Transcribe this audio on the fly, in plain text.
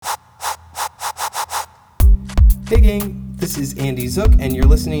Hey gang, this is Andy Zook and you're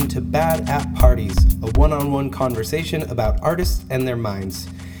listening to Bad at Parties, a one-on-one conversation about artists and their minds.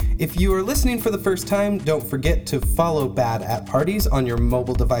 If you are listening for the first time, don't forget to follow Bad at Parties on your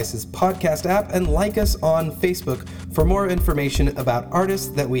mobile device's podcast app and like us on Facebook for more information about artists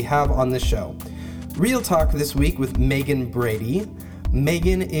that we have on the show. Real Talk this week with Megan Brady.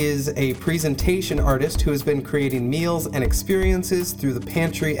 Megan is a presentation artist who has been creating meals and experiences through the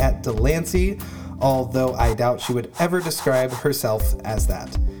pantry at Delancey, although I doubt she would ever describe herself as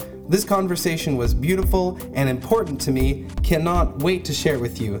that. This conversation was beautiful and important to me. Cannot wait to share it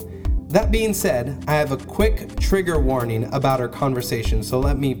with you. That being said, I have a quick trigger warning about our conversation, so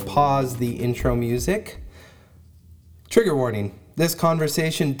let me pause the intro music. Trigger warning. This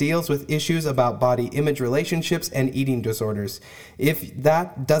conversation deals with issues about body image relationships and eating disorders. If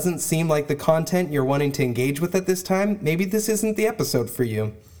that doesn't seem like the content you're wanting to engage with at this time, maybe this isn't the episode for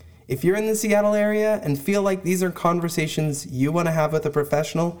you. If you're in the Seattle area and feel like these are conversations you want to have with a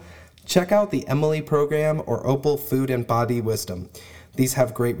professional, check out the Emily program or Opal Food and Body Wisdom. These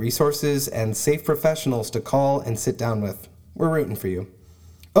have great resources and safe professionals to call and sit down with. We're rooting for you.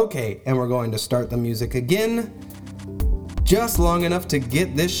 Okay, and we're going to start the music again, just long enough to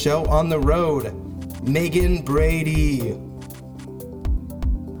get this show on the road. Megan Brady.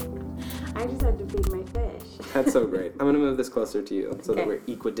 I just had to feed my fish. That's so great. I'm going to move this closer to you so that we're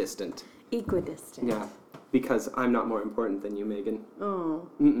equidistant. Equidistant. Yeah, because I'm not more important than you, Megan. Oh.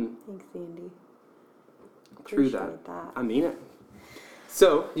 Mm-mm. Thanks, Andy. True that. I mean it.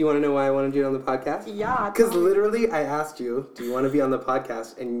 So, you want to know why I wanted you on the podcast? Yeah. Because literally I asked you, do you want to be on the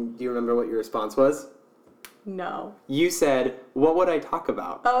podcast? And do you remember what your response was? No. You said, what would I talk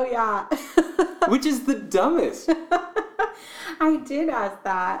about? Oh, yeah. Which is the dumbest. I did ask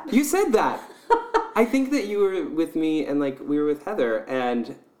that. You said that. I think that you were with me and we were with Heather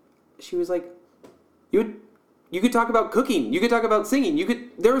and she was like, you could talk about cooking, you could talk about singing,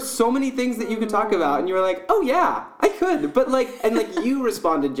 there were so many things that you could talk about, and you were like, oh yeah, I could, but you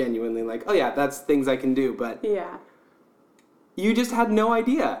responded genuinely oh yeah, that's things I can do, but yeah, you just had no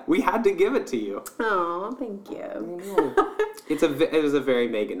idea. We had to give it to you. Oh, thank you. It was a very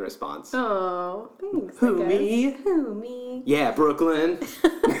Megan response. Oh, thanks. Who, me? Who, me? Yeah, Brooklyn.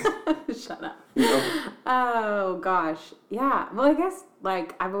 Shut up. No. Oh, gosh. Yeah. Well, I guess,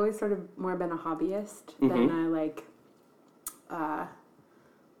 I've always sort of more been a hobbyist than I,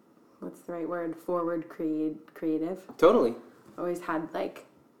 what's the right word? Forward creative. Totally. Always had,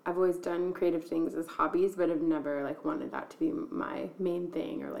 I've always done creative things as hobbies, but I've never, wanted that to be my main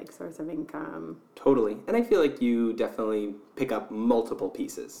thing or, source of income. Totally. And I feel like you definitely pick up multiple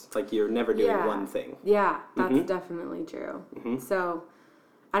pieces. You're never doing one thing. Yeah, that's definitely true. Mm-hmm. So,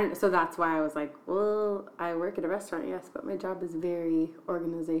 I don't know. So that's why I was like, well, I work at a restaurant, yes, but my job is very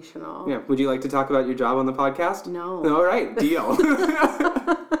organizational. Yeah. Would you like to talk about your job on the podcast? No. All right. Deal.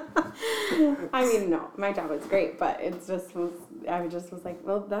 I mean, no, my job was great, but I just was like,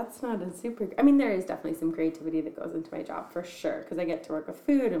 well, that's not a super, I mean, there is definitely some creativity that goes into my job for sure, because I get to work with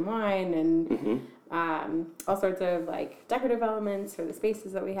food and wine and all sorts of decorative elements for the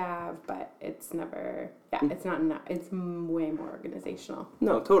spaces that we have, but it's never, it's not enough. It's way more organizational.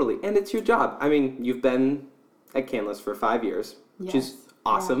 No, totally. And it's your job. I mean, you've been at Canlis for 5 years, which is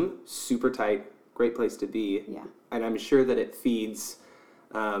awesome, super tight, great place to be. Yeah. And I'm sure that it feeds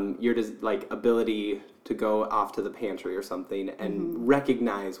your ability to go off to the pantry or something and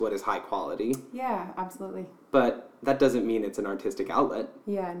recognize what is high quality. Yeah, absolutely. But that doesn't mean it's an artistic outlet.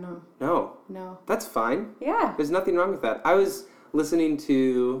 Yeah, No. That's fine. Yeah. There's nothing wrong with that. I was listening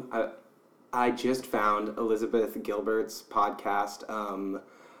to, I just found Elizabeth Gilbert's podcast,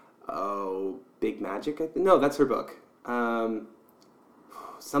 Big Magic? No, that's her book.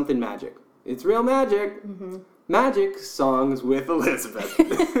 Something Magic. It's real magic. Mm-hmm. Magic Songs with Elizabeth.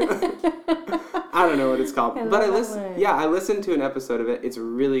 I don't know what it's called, but I listened to an episode of it. It's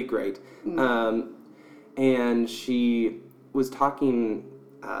really great. And she was talking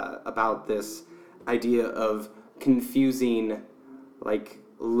about this idea of confusing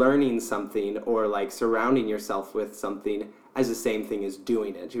learning something or surrounding yourself with something as the same thing as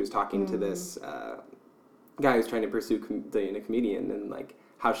doing it. She was talking to this guy who's trying to pursue being a comedian and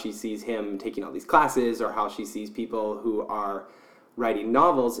how she sees him taking all these classes or how she sees people who are writing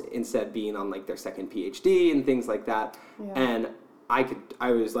novels instead being on their second PhD and things like that. Yeah. And I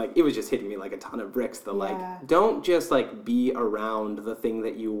was it was just hitting me like a ton of bricks. Don't just be around the thing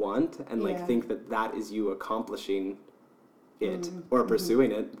that you want and think that is you accomplishing it or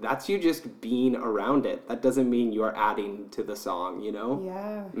pursuing it. That's you just being around it. That doesn't mean you are adding to the song, you know?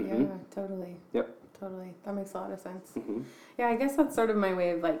 Yeah, yeah, totally. Yep. Totally. That makes a lot of sense. Mm-hmm. Yeah, I guess that's sort of my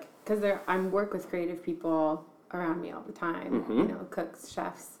way of because I work with creative people around me all the time. You know, cooks,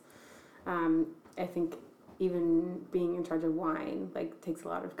 chefs. I think even being in charge of wine like takes a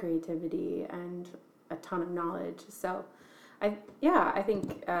lot of creativity and a ton of knowledge. So I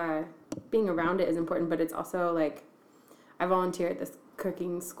think being around it is important, but it's also like I volunteer at this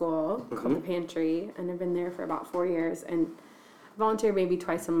cooking school called The Pantry, and I've been there for about 4 years, and volunteer maybe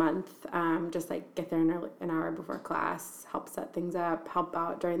twice a month, just like get there an hour before class, help set things up, help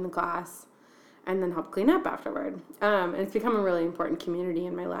out during the class, and then help clean up afterward. And it's become a really important community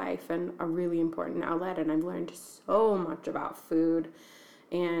in my life and a really important outlet, and I've learned so much about food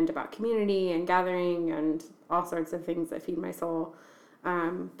and about community and gathering and all sorts of things that feed my soul.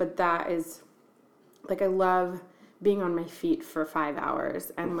 But that is, like, I love being on my feet for 5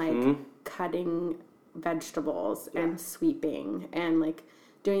 hours and, like, cutting vegetables and sweeping and, like,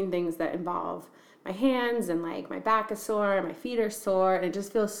 doing things that involve my hands, and like my back is sore, my feet are sore, and it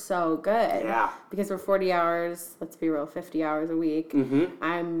just feels so good. Yeah. Because for 40 hours, let's be real, 50 hours a week,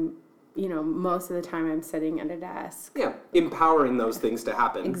 I'm, you know, most of the time I'm sitting at a desk. Yeah, empowering those things to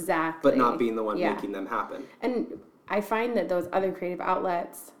happen. Exactly. But not being the one making them happen. And I find that those other creative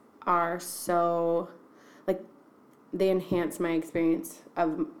outlets are so, like, they enhance my experience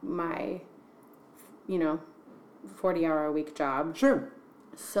of my, you know, 40-hour-a-week job. Sure.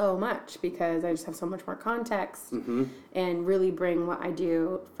 So much, because I just have so much more context and really bring what I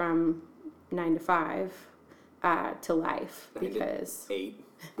do from 9 to 5 to life. 9 because to 8,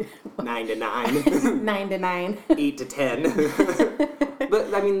 9 to 9, 9 to 9, 8 to 10.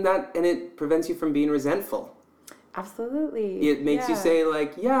 But I mean that, and it prevents you from being resentful. Absolutely. It makes you say,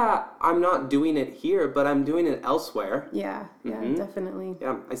 like, yeah, I'm not doing it here, but I'm doing it elsewhere. Yeah, definitely.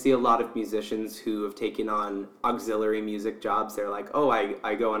 Yeah, I see a lot of musicians who have taken on auxiliary music jobs. They're like, oh,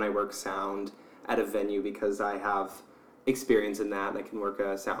 I go and I work sound at a venue because I have experience in that and I can work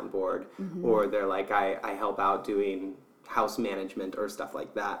a soundboard. Or they're like, I help out doing house management or stuff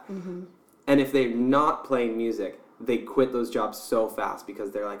like that. And if they're not playing music, they quit those jobs so fast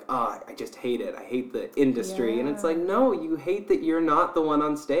because they're like, oh, I just hate it. I hate the industry. And it's like, no, you hate that you're not the one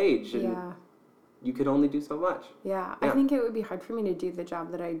on stage. And you could only do so much. Yeah, I think it would be hard for me to do the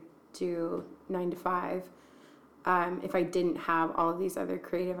job that I do 9 to 5 if I didn't have all of these other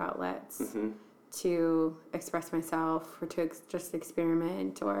creative outlets to express myself or to just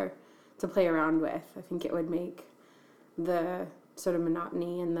experiment or to play around with. I think it would make the sort of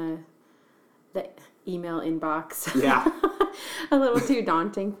monotony and the email inbox a little too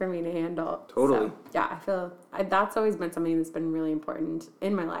daunting for me to handle. Totally. So, yeah, I feel that's always been something that's been really important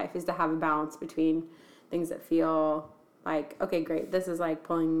in my life, is to have a balance between things that feel like, okay, great, this is like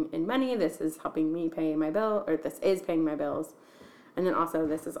pulling in money, this is helping me pay my bill, or this is paying my bills, and then also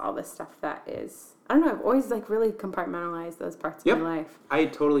this is all this stuff that is, I don't know, I've always like really compartmentalized those parts of my life. I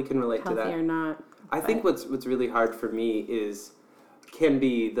totally can relate to that. Healthy or not. I think what's really hard for me can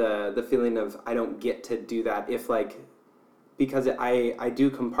be the feeling of I don't get to do that if, like, because I do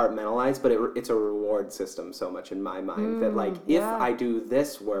compartmentalize, but it's a reward system so much in my mind that, like, if I do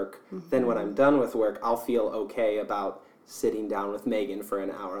this work, then when I'm done with work, I'll feel okay about sitting down with Megan for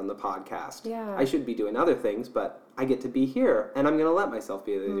an hour on the podcast. Yeah. I should be doing other things, but I get to be here, and I'm going to let myself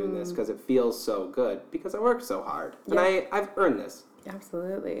be doing this because it feels so good because I worked so hard. And I've earned this.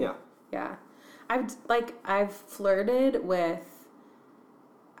 Absolutely. Yeah. Yeah. I've flirted with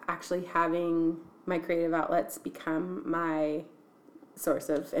actually having my creative outlets become my source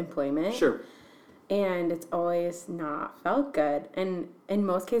of employment. Sure. And it's always not felt good. And in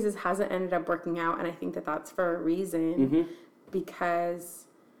most cases hasn't ended up working out. And I think that that's for a reason. Because,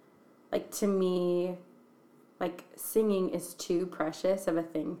 like, to me, like, singing is too precious of a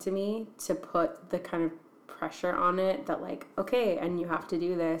thing to me to put the kind of pressure on it that, like, okay, and you have to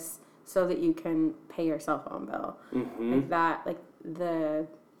do this so that you can pay your cell phone bill. Like that, like,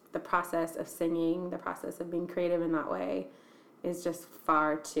 the process of singing, the process of being creative in that way is just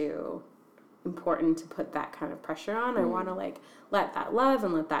far too important to put that kind of pressure on. I want to, like, let that love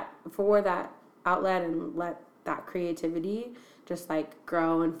and let that, for that outlet, and let that creativity just, like,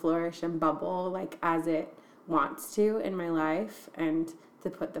 grow and flourish and bubble, like, as it wants to in my life, and to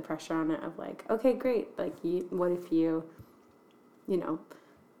put the pressure on it of, like, okay, great, like, what if you know,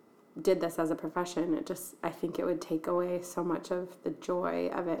 did this as a profession? It just, I think it would take away so much of the joy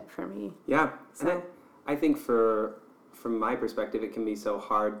of it for me. Yeah. So and I think from my perspective, it can be so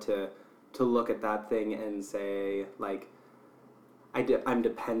hard to look at that thing and say, like, I'm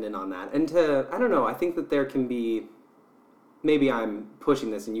dependent on that. And I don't know, I think that there can be, maybe I'm pushing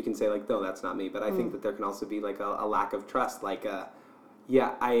this and you can say, like, no, that's not me, but I think that there can also be, like, a lack of trust. Like,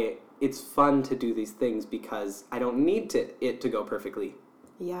 it's fun to do these things because I don't need it to go perfectly.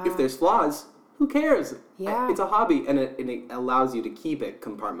 Yeah. If there's flaws, who cares? Yeah. It's a hobby, and it allows you to keep it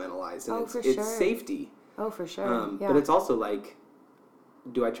compartmentalized, and it's safety. Oh, for sure. But it's also like,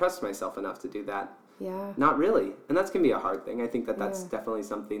 do I trust myself enough to do that? Yeah. Not really. And that's going to be a hard thing. I think that's definitely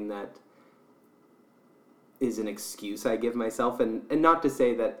something that is an excuse I give myself. And not to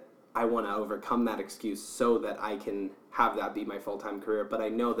say that I want to overcome that excuse so that I can have that be my full-time career, but I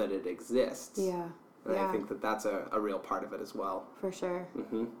know that it exists. Yeah. And I think that's a real part of it as well. For sure.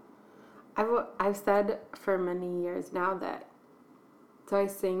 Mm-hmm. I've said for many years now that, so I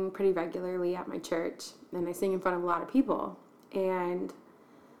sing pretty regularly at my church, and I sing in front of a lot of people. And,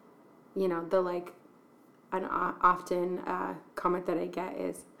 you know, an often comment that I get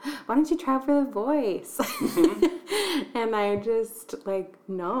is, why don't you try out for The Voice? Mm-hmm. And I just,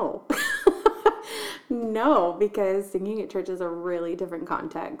 no. No, because singing at church is a really different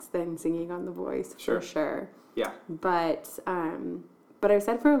context than singing on The Voice, for sure. Yeah. But I've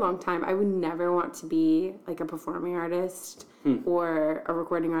said for a long time, I would never want to be like a performing artist or a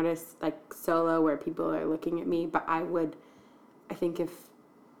recording artist, like solo, where people are looking at me. But I think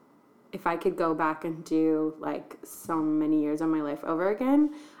if I could go back and do like so many years of my life over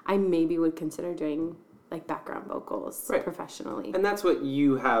again, I maybe would consider doing like background vocals professionally. And that's what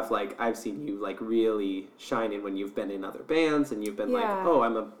you have, like, I've seen you like really shining when you've been in other bands and you've been like, oh,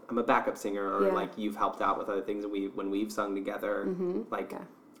 I'm a backup singer, or like you've helped out with other things when we've sung together. Mm-hmm.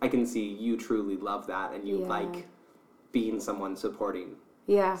 I can see you truly love that, and you like being someone supporting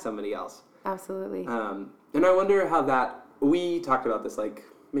somebody else. Absolutely. And I wonder how that, we talked about this like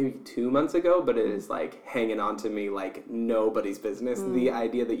maybe 2 months ago, but it is like hanging on to me like nobody's business. The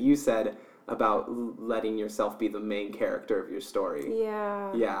idea that you said about letting yourself be the main character of your story.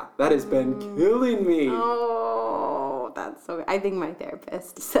 Yeah. Yeah, that has been killing me. Oh, that's so good. I think my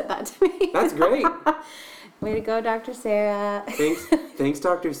therapist said that to me. That's great. Way to go, Dr. Sarah. Thanks,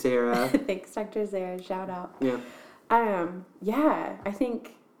 Dr. Sarah. Thanks, Dr. Sarah. Shout out. Yeah. Yeah, I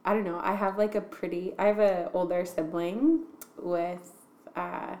think, I don't know, I have an older sibling with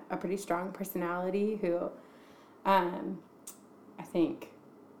a pretty strong personality who, I think,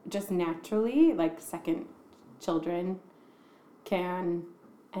 just naturally, like second children can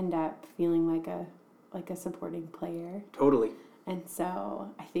end up feeling like a supporting player. Totally. And so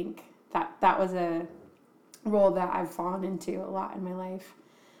I think that was a role that I've fallen into a lot in my life.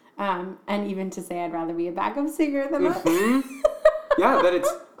 And even to say I'd rather be a backup singer than Yeah, that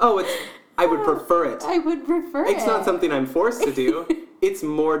I would prefer it. I would prefer it. It's not something I'm forced to do. It's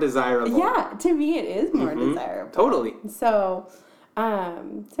more desirable. Yeah, to me it is more desirable. Totally. So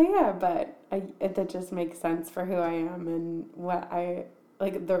yeah, but that just makes sense for who I am and what I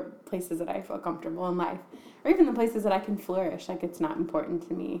like, the places that I feel comfortable in life, or even the places that I can flourish. Like, it's not important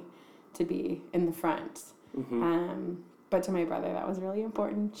to me to be in the front. Mm-hmm. But to my brother, that was really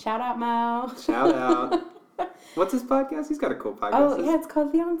important. Shout out, Mo. Shout out. What's his podcast? He's got a cool podcast. Oh, yeah, it's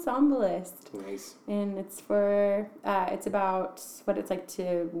called The Ensemblist. Nice. And it's it's about what it's like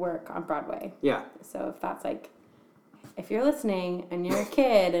to work on Broadway. Yeah. So if you're listening and you're a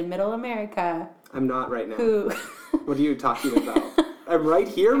kid in middle America. I'm not right now. What are you talking about? I'm right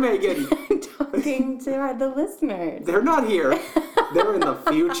here, Megan. I'm talking to the listeners. They're not here. They're in the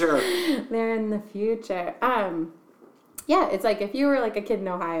future. They're in the future. Yeah, it's like if you were like a kid in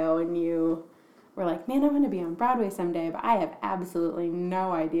Ohio and you were like, man, I want to be on Broadway someday, but I have absolutely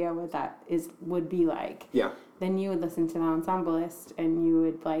no idea what that would be like. Yeah. Then you would listen to The Ensemblist and you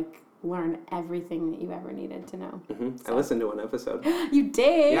would like learn everything that you ever needed to know. Mm-hmm. So. I listened to one episode. You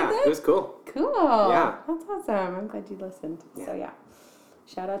did? Yeah, it was cool. Cool. Yeah. That's awesome. I'm glad you listened. Yeah. So, yeah.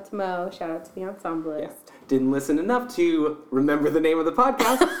 Shout out to Mo. Shout out to The Ensemblist. Yeah. Didn't listen enough to remember the name of the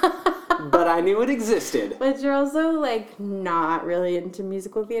podcast, but I knew it existed. But you're also, like, not really into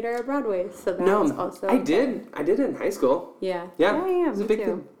musical theater or Broadway, so that's also... I did it in high school. Yeah. Yeah. It was a big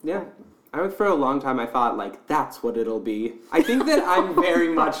thing. Yeah. For a long time, I thought, like, that's what it'll be. I think that I'm very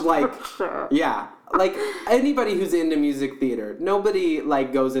much like, yeah, like anybody who's into music theater, nobody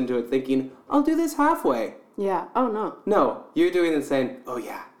like goes into it thinking, I'll do this halfway. Yeah. Oh, no. No, you're doing it saying, oh,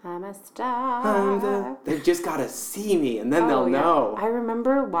 yeah. I'm a star. They've just got to see me, and then they'll know. I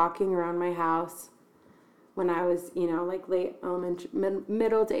remember walking around my house when I was, like late elementary,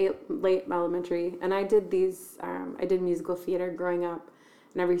 middle to late elementary, and I did I did musical theater growing up.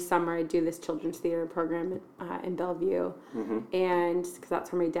 And every summer I'd do this children's theater program in Bellevue. Mm-hmm. And because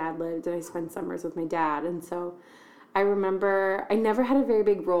that's where my dad lived, and I spent summers with my dad. And so I remember I never had a very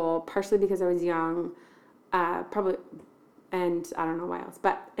big role, partially because I was young, probably, and I don't know why else.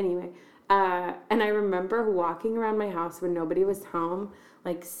 But anyway, and I remember walking around my house when nobody was home,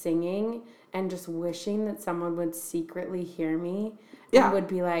 like singing and just wishing that someone would secretly hear me and would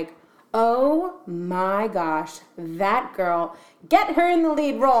be like, Oh my gosh, that girl, get her in the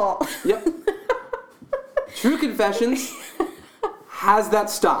lead role. Yep. True Confessions, has that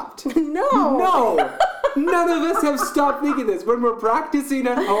stopped? No. No. None of us have stopped thinking this. When we're practicing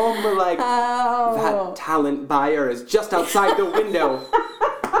at home, we're like, that talent buyer is just outside the window.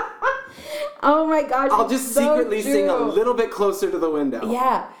 Oh my gosh. I'll just so secretly sing a little bit closer to the window.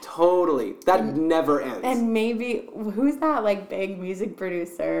 Yeah. Totally. That never ends. And maybe, who's that like big music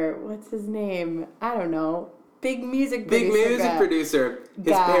producer? What's his name? I don't know. Big music producer.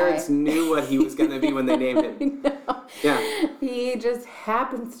 His parents knew what he was going to be when they named him. I know. Yeah. He just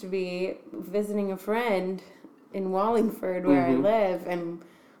happens to be visiting a friend in Wallingford where I live, and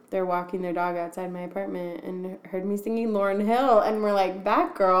they're walking their dog outside my apartment and heard me singing Lauryn Hill, and we're like,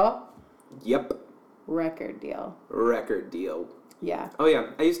 that girl. Yep. Record deal. Yeah. Oh,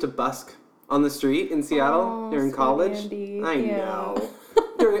 yeah. I used to busk on the street in Seattle during college. Andy. I know.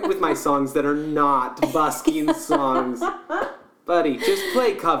 With my songs that are not busking songs. Buddy, just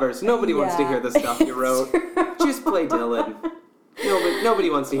play covers. Nobody wants to hear the stuff you wrote. Just play Dylan. Nobody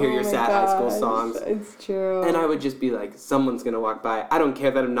wants to hear your sad high school songs. It's true. And I would just be like, someone's going to walk by. I don't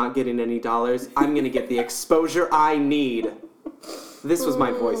care that I'm not getting any dollars. I'm going to get the exposure I need. This was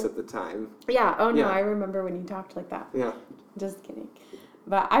my voice at the time. Yeah. Oh, no. Yeah. I remember when you talked like that. Yeah. Just kidding.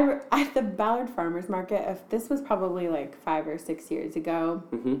 But at the Ballard Farmers Market, if this was probably like 5 or 6 years ago,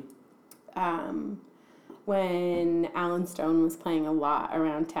 when Alan Stone was playing a lot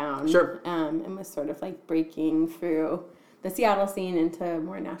around town. Sure. And was sort of like breaking through the Seattle scene into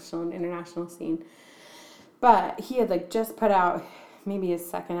more national and international scene. But he had like just put out maybe his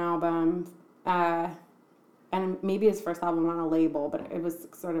second album, and maybe his first album on a label, but it was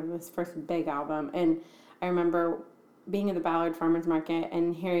sort of his first big album. And I remember being at the Ballard Farmers Market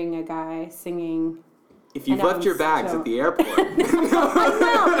and hearing a guy singing. If you've left your bags at the airport. No,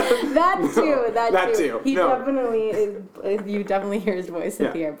 that too. That too. He definitely is. You definitely hear his voice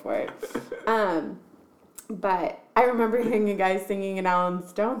at the airport. But I remember hearing a guy singing an Alan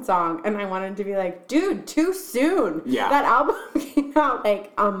Stone song, and I wanted to be like, dude, too soon. Yeah. That album came out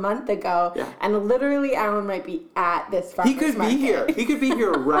like a month ago, and literally Alan might be at this farmer's market. He could be here. He could be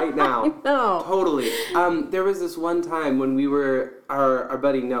here right now. I know. Totally. There was this one time when we were, our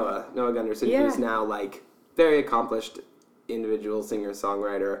buddy Noah Gunderson, who's now like very accomplished individual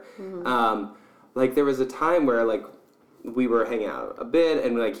singer-songwriter. Like there was a time where like we were hanging out a bit,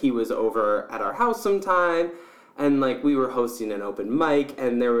 and like he was over at our house sometime, and like we were hosting an open mic,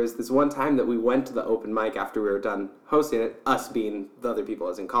 and there was this one time that we went to the open mic after we were done hosting it, us being the other people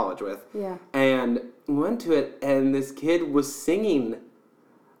I was in college with. Yeah. And we went to it, and this kid was singing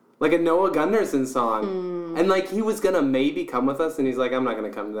like a Noah Gunderson song. And like he was gonna maybe come with us, and he's like, I'm not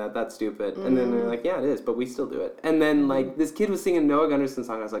gonna come to that, that's stupid. And then we were like, yeah, it is, but we still do it. And then like this kid was singing Noah Gunderson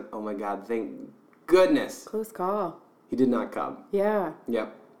song, I was like, oh my god, thank goodness. Close call. He did not come. Yeah.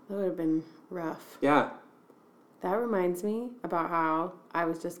 Yep. That would have been rough. Yeah. That reminds me about how I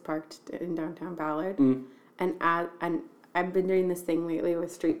was just parked in downtown Ballard, and I've been doing this thing lately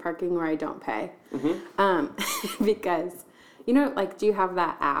with street parking where I don't pay, because, you know, like, do you have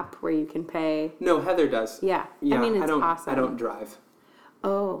that app where you can pay? No, Heather does. Yeah. Yeah. I mean, it's awesome. I don't drive.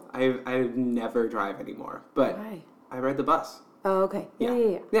 Oh. I never drive anymore. But Why? I ride the bus. Oh, okay.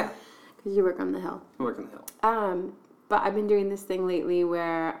 Yeah. Yeah. Because you work on the hill. I work on the hill. But I've been doing this thing lately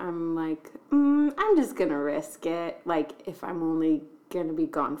where I'm like, I'm just going to risk it. Like, if I'm only going to be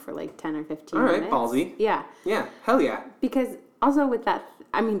gone for like 10 or 15 minutes. All right, ballsy. Yeah. Yeah, hell yeah. Because also with that,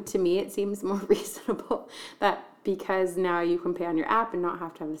 I mean, to me, it seems more reasonable that because now you can pay on your app and not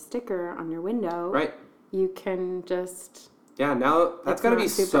have to have a sticker on your window. Right. You can just... Yeah, now that's got to be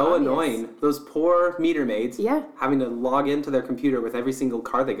so annoying. Those poor meter maids having to log into their computer with every single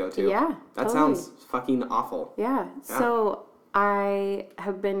car they go to. Yeah, that sounds fucking awful. Yeah. So I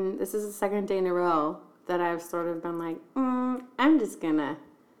have been, this is the second day in a row that I've sort of been like, I'm just going to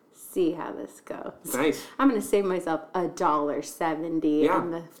see how this goes. Nice. I'm going to save myself $1.70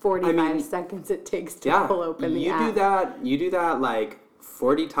 in the 45 seconds it takes to pull open the app. You do that like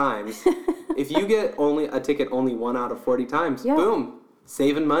 40 times. If you get only a ticket only 1 out of 40 times, boom,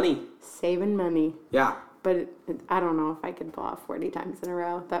 saving money. Saving money. Yeah. But I don't know if I could pull off 40 times in a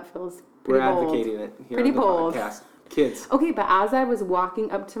row. That feels pretty bold. We're advocating it here pretty on the bold. podcast. Kids. Okay, but as I was walking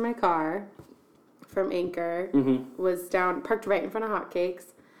up to my car from Anchor, was down, parked right in front of Hotcakes.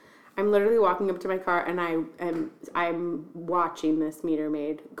 I'm literally walking up to my car, and I'm watching this meter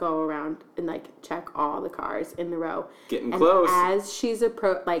maid go around and like check all the cars in the row. Getting close. As she's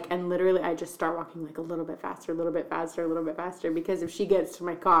and literally I just start walking like a little bit faster, because if she gets to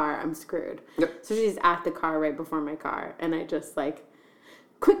my car, I'm screwed. Yep. So she's at the car right before my car, and I just like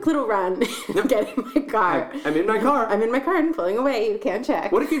quick little run, get in my car. I'm in my car. I'm in my car and pulling away. You can't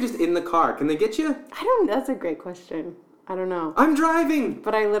check. What if you're just in the car? Can they get you? That's a great question. I don't know. I'm driving.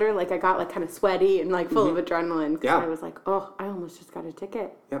 But I literally, I got, kind of sweaty and, full of adrenaline. Because I was like, oh, I almost just got a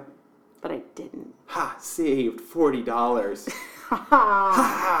ticket. Yep. But I didn't. Ha, saved $40.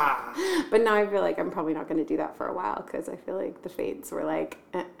 But now I feel like I'm probably not going to do that for a while because I feel like the fates were like,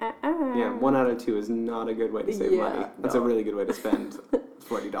 Yeah, 1 out of 2 is not a good way to save money. That's a really good way to spend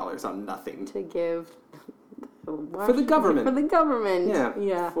 $40 on nothing. To give for the government. For the government.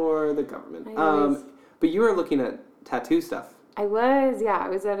 Yeah. For the government. But you were looking at tattoo stuff. I was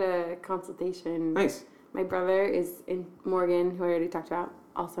at a consultation. Nice. My brother is in Morgan, who I already talked about,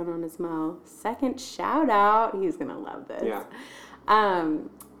 also known as Mo. Second shout out. He's gonna love this. Yeah.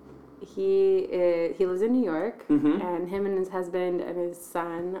 He lives in New York, Mm-hmm. and him and his husband and his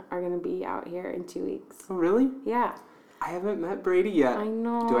son are gonna be out here in 2 weeks. Oh, really? Yeah. I haven't met Brady yet. I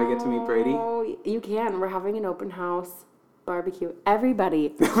know. Do I get to meet Brady? You can. We're having an open house barbecue.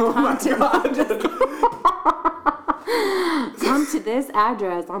 Everybody. Oh my God. Come to this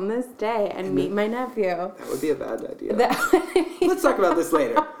address on this day and meet my nephew. That would be a bad idea. Let's talk about this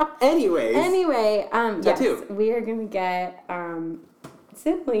later. Anyway, yes, we are gonna get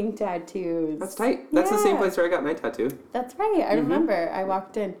sibling tattoos. That's tight. That's the same place where I got my tattoo. That's right. I remember. I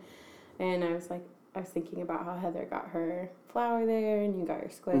walked in, and I was thinking about how Heather got her flower there, and you got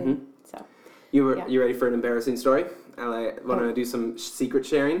your squid. Mm-hmm. So. You ready for an embarrassing story? I want to do some secret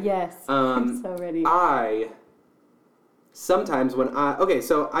sharing. Yes. I'm so ready. Sometimes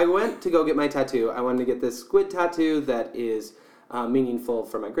so I went to go get my tattoo. I wanted to get this squid tattoo that is meaningful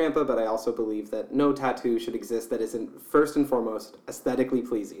for my grandpa, but I also believe that no tattoo should exist that isn't first and foremost aesthetically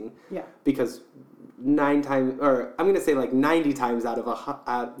pleasing. Yeah. Because 90 times out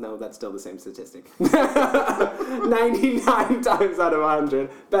of no, that's still the same statistic. 99 times out of 100,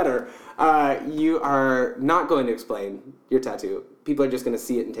 better. You are not going to explain your tattoo. People are just going to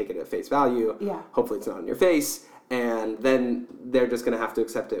see it and take it at face value. Yeah. Hopefully it's not on your face. And then they're just going to have to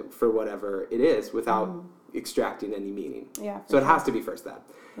accept it for whatever it is without extracting any meaning. Yeah. So it has to be first that.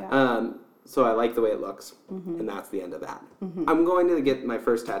 Yeah. So I like the way it looks, and that's the end of that. I'm going to get my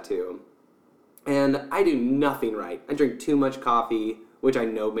first tattoo, and I do nothing right. I drink too much coffee, which I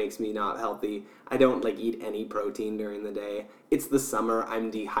know makes me not healthy. I don't eat any protein during the day. It's the summer.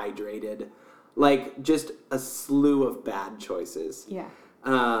 I'm dehydrated. Just a slew of bad choices. Yeah.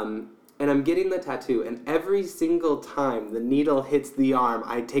 And I'm getting the tattoo, and every single time the needle hits the arm,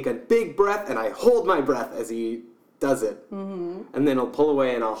 I take a big breath, and I hold my breath as he does it. Mm-hmm. And then I'll pull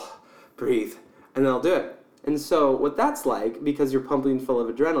away, and I'll breathe, and then I'll do it. And so what that's like, because you're pumping full of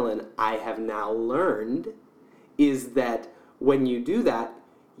adrenaline, I have now learned, is that when you do that,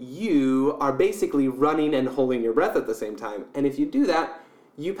 you are basically running and holding your breath at the same time. And if you do that,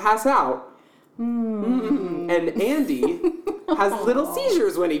 you pass out. And Andy has little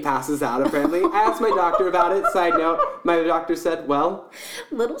seizures when he passes out, apparently. I asked my doctor about it. Side note, my doctor said, well...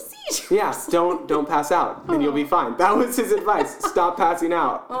 Little seizures. Yeah, don't pass out, and you'll be fine. That was his advice. Stop passing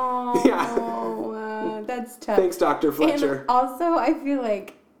out. Oh, yeah. That's tough. Thanks, Dr. Fletcher. And also, I feel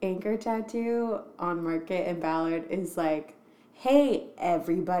like Anchor Tattoo on Market and Ballard is hey,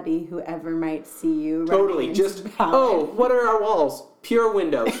 everybody who ever might see you. Totally. Just, what are our walls? Pure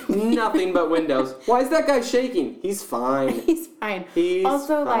windows. Nothing but windows. Why is that guy shaking? He's fine. He's fine. He's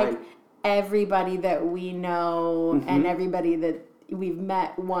also, fine. Everybody that we know and everybody that we've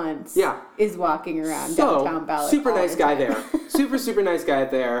met once is walking around downtown Ballard. Super nice guy there. Super nice guy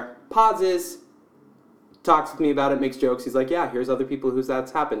there. Pauses. Talks with me about it, makes jokes. He's like, yeah, here's other people who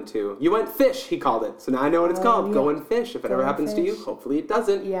that's happened to. You went fish, he called it. So now I know what it's called. Yeah. Go and fish. If it ever happens to you, hopefully it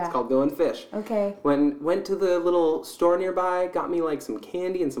doesn't. Yeah. It's called go and fish. Okay. Went to the little store nearby, got me some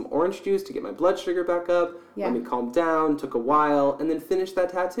candy and some orange juice to get my blood sugar back up. Yeah. Let me calm down, took a while, and then finished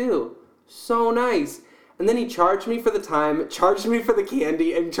that tattoo. So nice. And then he charged me for the time, charged me for the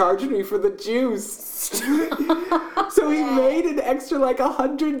candy, and charged me for the juice. So he made an extra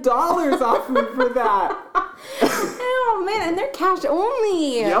 $100 off me for that. Oh man, and they're cash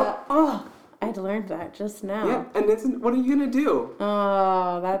only. Yep. Oh, I learned that just now. Yeah, and what are you gonna do?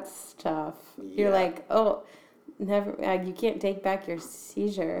 Oh, that's tough. Yeah. You're never. You can't take back your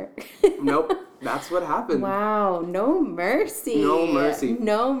seizure. Nope, that's what happened. Wow, no mercy. No mercy.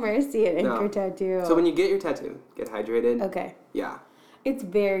 No mercy at Anchor Tattoo. So when you get your tattoo, get hydrated. Okay. Yeah. It's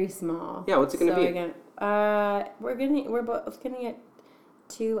very small. Yeah, what's it gonna be? Again, we're both gonna get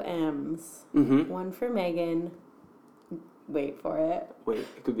 2 M's. Mm-hmm. One for Megan. Wait for it. Wait,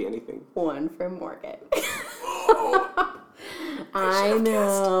 it could be anything. One for Morgan. I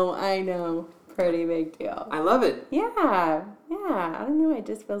know. Pretty big deal. I love it. Yeah. Yeah, I don't know. It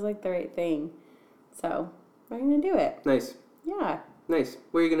just feels like the right thing. So we're going to do it. Nice. Yeah. Nice.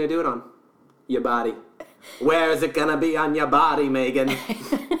 Where are you going to do it on? Your body. Where is it going to be on your body, Megan?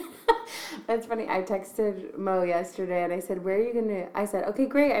 That's funny. I texted Mo yesterday and I said, where are you going to... I said, okay,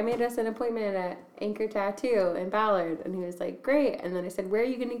 great. I made us an appointment at Anchor Tattoo in Ballard. And he was like, great. And then I said, where are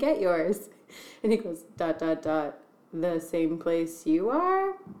you going to get yours? And he goes, ... the same place you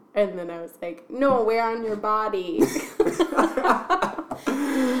are? And then I was like, no, where on your body?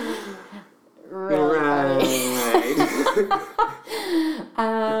 Really Right.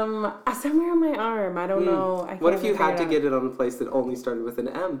 Somewhere on my arm. I don't know. What if you had to get it on a place that only started with an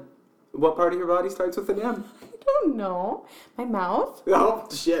M? What part of your body starts with an M? I don't know. My mouth? Oh,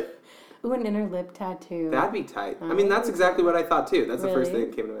 shit. Ooh, an inner lip tattoo. That'd be tight. I mean, that's exactly what I thought, too. That's the first Really? thing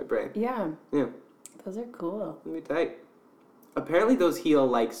that came to my brain. Yeah. Yeah. Those are cool. That'd be tight. Apparently those heal,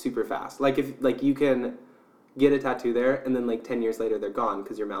 like, super fast. Like, if you can get a tattoo there, and then, like, 10 years later, they're gone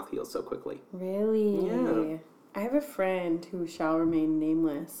because your mouth heals so quickly. Really? Yeah. I have a friend who shall remain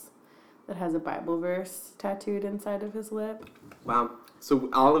nameless that has a Bible verse tattooed inside of his lip. Wow. So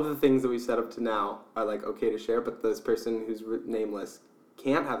all of the things that we've set up to now are, like, okay to share, but this person who's nameless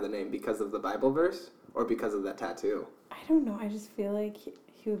can't have the name because of the Bible verse or because of that tattoo. I don't know. I just feel like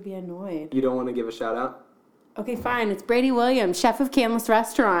he would be annoyed. You don't want to give a shout out? Okay, fine. It's Brady Williams, chef of Canlis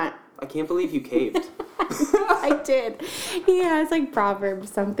Restaurant. I can't believe you caved. I did. He has like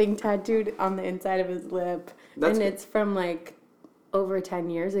Proverbs something tattooed on the inside of his lip. That's and good. it's from like over 10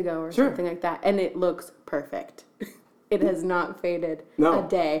 years ago or Sure. something like that. And it looks perfect. It has not faded No. a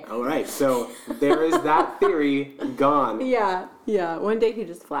day. All right. So there is that theory gone. Yeah. One day he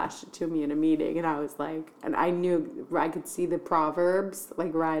just flashed it to me in a meeting and I was like, and I knew I could see the Proverbs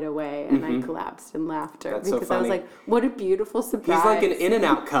like right away and I collapsed in laughter. That's so because I was funny. like, what a beautiful surprise. He's like an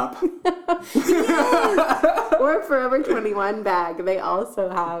In-N-Out cup. Or a Forever 21 bag. They also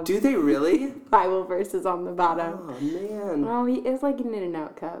have Do they really? Bible verses on the bottom. Oh, man. Oh, he is like an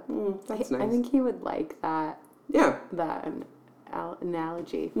In-N-Out cup. That's I nice. think he would like that Yeah.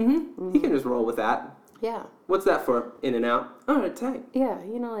 analogy. You can just roll with that. Yeah. What's that for? In-N-Out? Oh, tight. Yeah,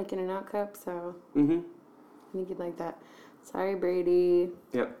 like In-N-Out cup, so Mm-hmm. I think you'd like that. Sorry, Brady.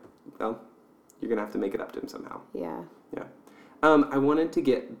 Yep. Well, you're going to have to make it up to him somehow. Yeah. Yeah. I wanted to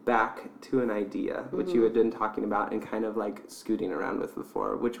get back to an idea, which you had been talking about and kind of like scooting around with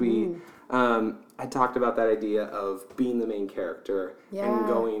before, which we had talked about that idea of being the main character and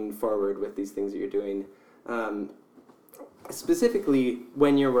going forward with these things that you're doing. Specifically,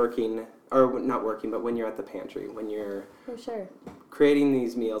 when you're working, or not working, but when you're at the pantry, when you're For sure. creating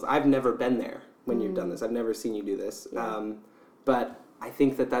these meals. I've never been there when you've done this. I've never seen you do this. Yeah. But I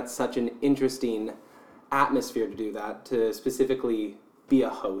think that that's such an interesting atmosphere to do that, to specifically be a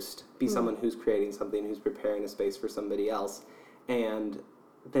host, be someone who's creating something, who's preparing a space for somebody else, and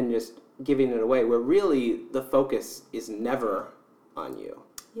then just giving it away, where really the focus is never on you.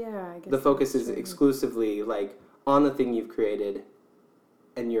 Yeah, I guess The focus that's is true. exclusively like on the thing you've created,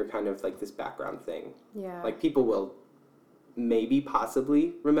 and you're kind of like this background thing. Yeah. Like people will maybe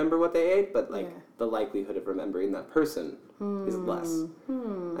possibly remember what they ate, but like Yeah. the likelihood of remembering that person is less. I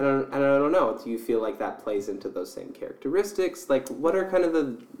don't know. Do you feel like that plays into those same characteristics? Like what are kind of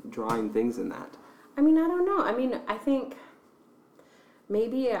the drawing things in that? I mean, I don't know. I mean, I think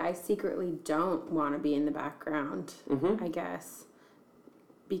maybe I secretly don't want to be in the background, I guess,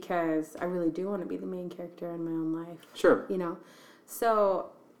 because I really do want to be the main character in my own life. Sure. You know? So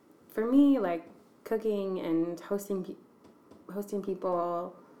for me, like cooking and hosting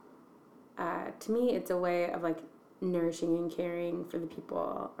people, to me, it's a way of like nourishing and caring for the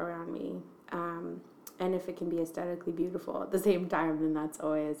people around me. And if it can be aesthetically beautiful at the same time, then that's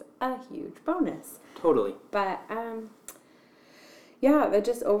always a huge bonus. Totally. But yeah, that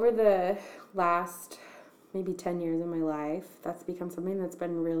just over the last maybe 10 years of my life, that's become something that's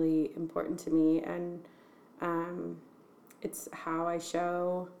been really important to me. And it's how I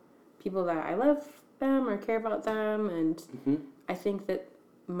show people that I love them or care about them. And I think that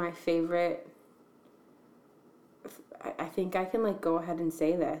my favorite, I think I can like go ahead and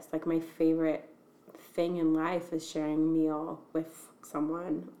say this, like my favorite thing in life is sharing a meal with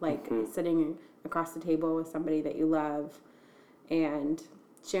someone, like sitting across the table with somebody that you love and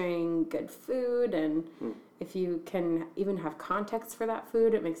sharing good food. And if you can even have context for that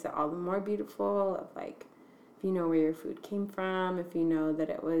food, it makes it all the more beautiful. Of like, if you know where your food came from, if you know that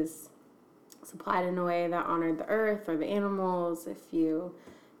it was supplied in a way that honored the earth or the animals, if you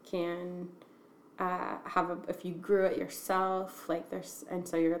can if you grew it yourself, like and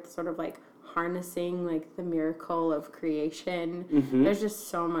so you're sort of like harnessing like the miracle of creation. There's just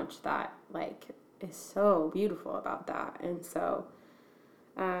so much that like is so beautiful about that. And so,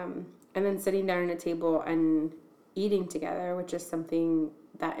 and then sitting down at a table and eating together, which is something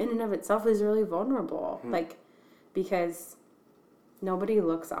that in and of itself is really vulnerable. Like, because nobody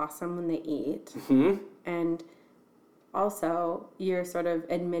looks awesome when they eat. And also you're sort of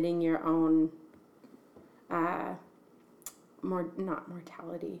admitting your own, not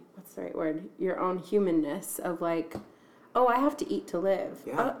mortality, what's the right word? Your own humanness of like, oh, I have to eat to live.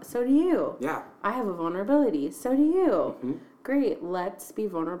 Yeah. So do you. Yeah. I have a vulnerability. So do you. Great. Let's be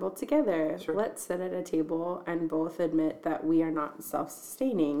vulnerable together. Sure. Let's sit at a table and both admit that we are not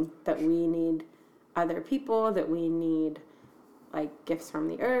self-sustaining, that we need other people, that we need like gifts from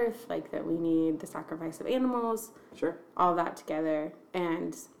the earth, like that we need the sacrifice of animals. Sure. All that together.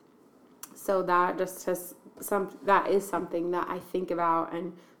 And so that just has that is something that I think about,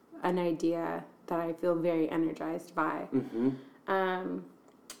 and an idea that I feel very energized by.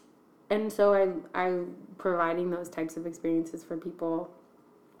 And so I'm providing those types of experiences for people,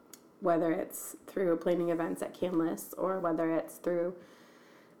 whether it's through planning events at Canlis or whether it's through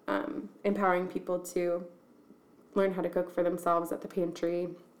empowering people to learn how to cook for themselves at the pantry.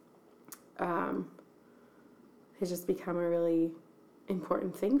 Has just become a really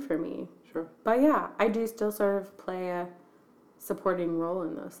important thing for me. Sure. But yeah, I do still sort of play a supporting role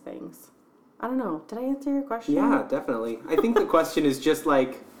in those things. I don't know. Did I answer your question? Yeah, definitely. I think the question is just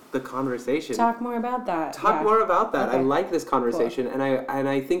like the conversation. Talk more about that. Talk more about that. Okay. I like this conversation, cool. and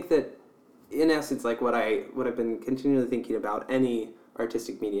I think that in essence, like what I've been continually thinking about any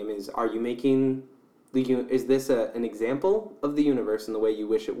artistic medium is: are you making is this an example of the universe in the way you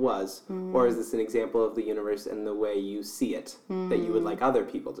wish it was, or is this an example of the universe in the way you see it, that you would like other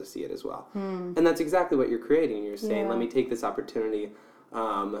people to see it as well? And that's exactly what you're creating. You're saying, let me take this opportunity,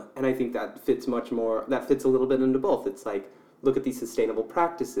 and I think that fits a little bit into both. It's like, look at these sustainable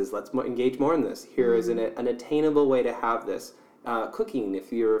practices. Let's engage more in this. Here is an attainable way to have this. Cooking,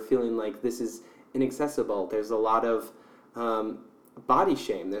 if you're feeling like this is inaccessible, there's a lot of body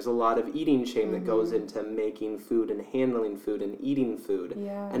shame. There's a lot of eating shame that goes into making food and handling food and eating food.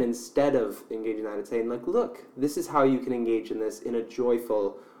 Yeah. And instead of engaging that and saying, like, look, this is how you can engage in this in a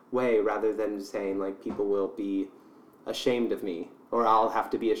joyful way, rather than saying, like, people will be ashamed of me, or I'll have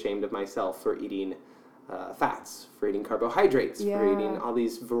to be ashamed of myself for eating fats, for eating carbohydrates, for eating all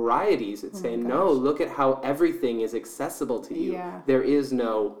these varieties. It's saying, no, look at how everything is accessible to you. Yeah. There is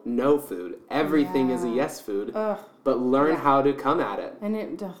no food. Everything is a yes food. But learn how to come at it. And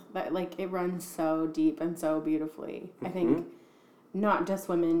it runs so deep and so beautifully. I think not just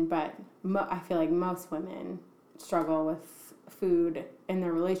women, but I feel like most women struggle with food and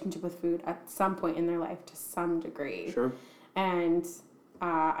their relationship with food at some point in their life to some degree. Sure. And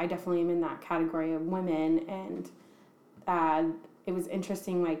I definitely am in that category of women, and it was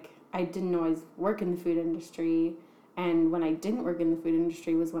interesting, like, I didn't always work in the food industry, and when I didn't work in the food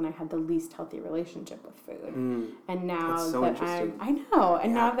industry was when I had the least healthy relationship with food. And now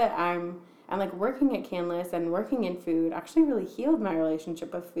now that I'm like working at Canlis and working in food actually really healed my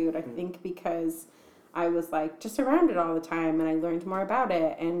relationship with food, I think, because I was like just around it all the time, and I learned more about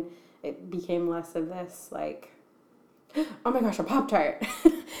it, and it became less of this like, oh my gosh, a Pop-Tart.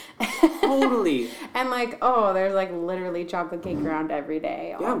 Totally. And like, oh, there's like literally chocolate cake around every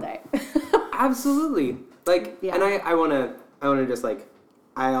day, all day. Absolutely. Like, and I want to just like,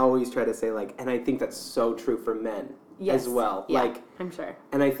 I always try to say like, and I think that's so true for men as well. Yeah, like, I'm sure.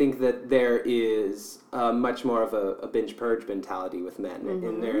 And I think that there is much more of a binge purge mentality with men.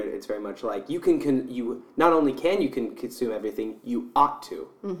 And there, it's very much like, you not only can you consume everything, you ought to.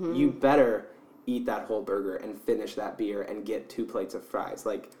 You better eat that whole burger and finish that beer and get 2 plates of fries.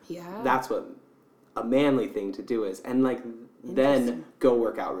 Like, that's what a manly thing to do is. And like, then go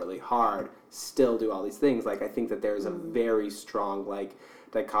work out really hard, still do all these things. Like, I think that there's a very strong like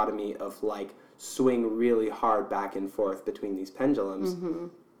dichotomy of like swing really hard back and forth between these pendulums.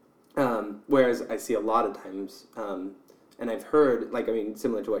 Whereas I see a lot of times, and I've heard, like, I mean,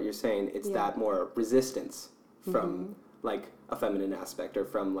 similar to what you're saying, it's that more resistance from like a feminine aspect, or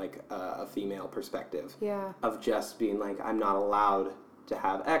from like a female perspective, of just being like, I'm not allowed to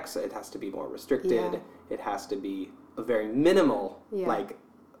have X. It has to be more restricted. It has to be a very minimal like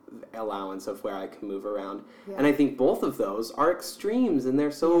allowance of where I can move around. And I think both of those are extremes, and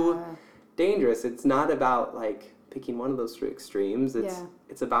they're so dangerous. It's not about like picking one of those two extremes.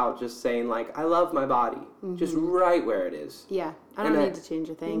 It's about just saying like, I love my body just right where it is. I don't need to change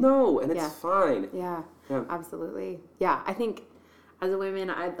a thing. No, and it's fine. Absolutely. I think as a woman,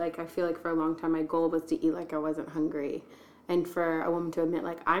 I feel like for a long time my goal was to eat like I wasn't hungry. And for a woman to admit,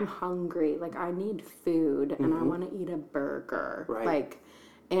 like, I'm hungry, like, I need food, and I want to eat a burger. Like,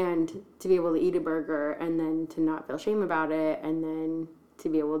 And to be able to eat a burger and then to not feel shame about it, and then to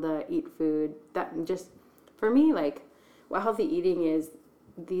be able to eat food that just, for me, like, what healthy eating is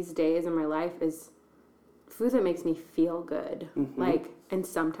these days in my life is food that makes me feel good. Like, and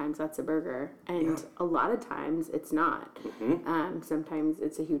sometimes that's a burger, and a lot of times it's not. Sometimes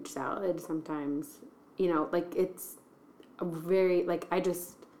it's a huge salad. Sometimes, like, it's a very, like, I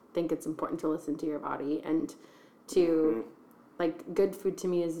just think it's important to listen to your body and to, like, good food to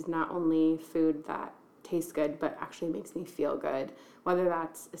me is not only food that tastes good, but actually makes me feel good. Whether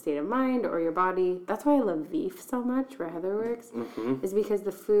that's a state of mind or your body. That's why I love Veef so much, where Heather works, is because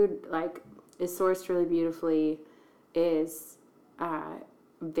the food, like, is sourced really beautifully, is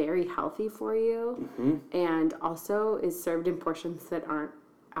very healthy for you, and also is served in portions that aren't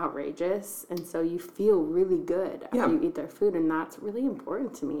outrageous, and so you feel really good after you eat their food, and that's really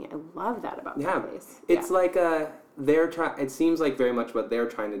important to me. I love that about that place. It's like it seems like very much what they're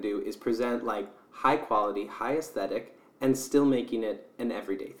trying to do is present like high quality, high aesthetic, and still making it an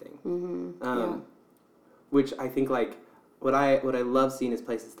everyday thing. Which I think, like, what I love seeing is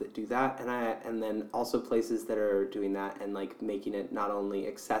places that do that, and then also places that are doing that and like making it not only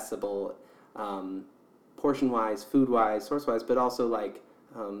accessible, portion wise, food wise, source wise, but also like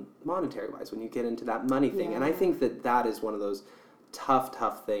monetary wise when you get into that money thing. And I think that is one of those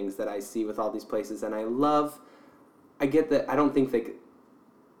tough things that I see with all these places, and I get that. I don't think that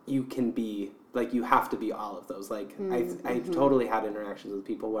you can be like, you have to be all of those. Like, I've totally had interactions with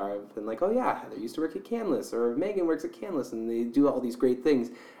people where I've been like, oh yeah, Heather used to work at Canlis, or Megan works at Canlis, and they do all these great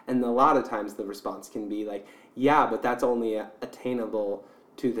things. And a lot of times the response can be like, yeah, but that's only attainable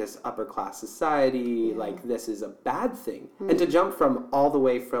to this upper class society. Like, this is a bad thing. And to jump from all the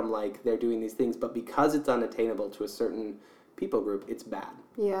way from like, they're doing these things, but because it's unattainable to a certain people group, it's bad.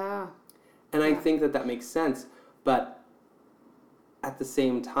 Yeah. And I think that makes sense. But at the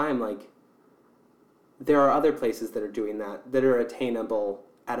same time, like, there are other places that are doing that are attainable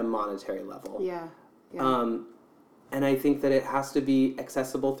at a monetary level. Yeah. And I think that it has to be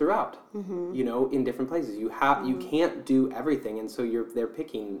accessible throughout, in different places. You can't do everything, and so they're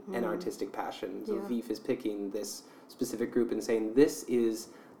picking an artistic passion. So Veef is picking this specific group and saying, this is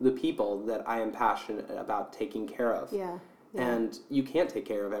the people that I am passionate about taking care of. Yeah. And you can't take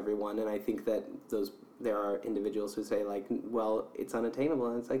care of everyone, and I think that there are individuals who say, like, well, it's unattainable,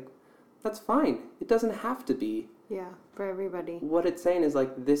 and it's like, that's fine. It doesn't have to be. Yeah, for everybody. What it's saying is,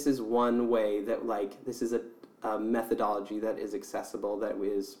 like, this is one way that, like, this is a methodology that is accessible, that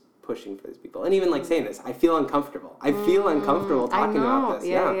is pushing for these people. And even, like, saying this, I feel uncomfortable. I feel uncomfortable talking about this.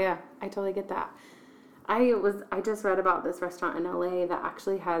 Yeah. I totally get that. I just read about this restaurant in LA that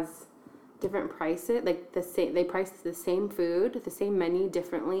actually has different prices, like they price the same food, the same menu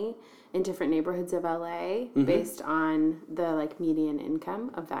differently in different neighborhoods of LA based on the like median income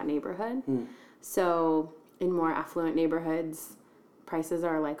of that neighborhood. So in more affluent neighborhoods, prices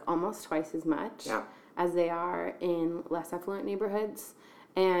are like almost twice as much as they are in less affluent neighborhoods,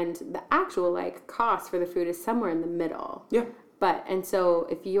 and the actual like cost for the food is somewhere in the middle. And so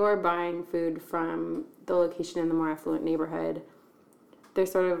if you're buying food from the location in the more affluent neighborhood, they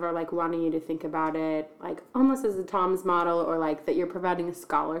sort of are like wanting you to think about it like almost as a Tom's model, or like that you're providing a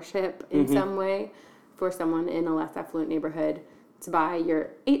scholarship in some way for someone in a less affluent neighborhood to buy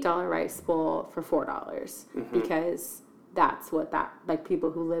your $8 rice bowl for $4 because that's what that like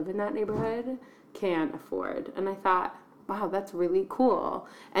people who live in that neighborhood can afford. And I thought, wow, that's really cool.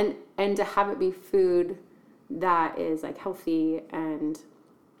 And to have it be food that is like healthy and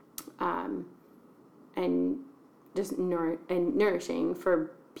just nourishing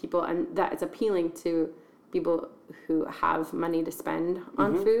for people, and that it's appealing to people who have money to spend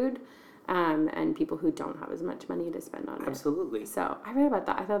on food, and people who don't have as much money to spend on it. Absolutely. So I read about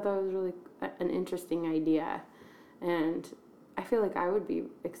that. I thought that was really an interesting idea, and I feel like I would be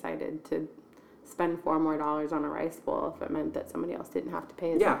excited to spend $4 more on a rice bowl if it meant that somebody else didn't have to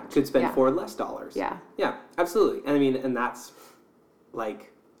pay as much. Could spend $4 less. Yeah, absolutely. And I mean, and that's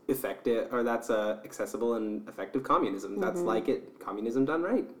like effective, or that's accessible and effective communism. That's like communism done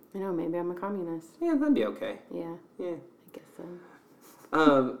right. I know, maybe I'm a communist. Yeah, that'd be okay. Yeah, I guess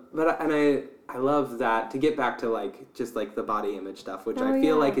so. But I love that, to get back to like just like the body image stuff, which I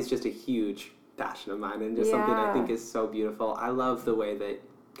feel like is just a huge passion of mine, and just something I think is so beautiful. I love the way that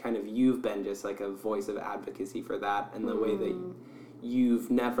kind of you've been just like a voice of advocacy for that, and the way that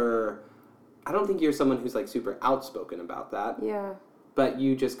you've never, I don't think you're someone who's like super outspoken about that. Yeah. But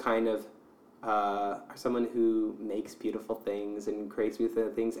you just kind of are someone who makes beautiful things and creates beautiful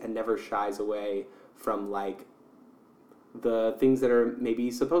things and never shies away from like the things that are maybe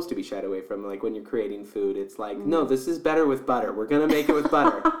supposed to be shied away from, like when you're creating food. It's like, no, this is better with butter. We're going to make it with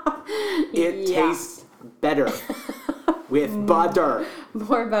butter. It tastes better with butter.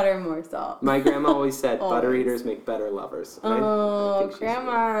 More butter, more salt. My grandma always said, butter eaters make better lovers. Oh, I think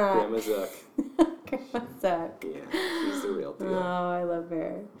Grandma. Grandma Zook. Grandma Zook. Yeah, she's the real deal. Oh, I love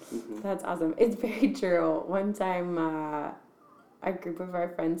her. That's awesome. It's very true. One time, a group of our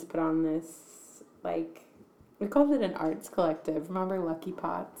friends put on this, like, we called it an arts collective. Remember Lucky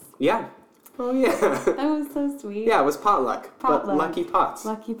Pots? Yeah. Oh, yeah. That was so sweet. Yeah, it was potluck. But Lucky Pots.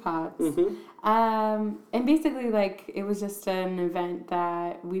 Lucky Pots. Mm-hmm. And basically, like, it was just an event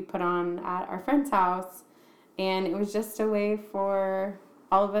that we put on at our friend's house. And it was just a way for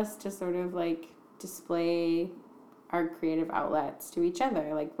all of us to sort of, like, display our creative outlets to each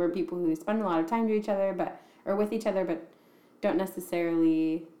other. Like, we're people who spend a lot of time to each other, or with each other, but don't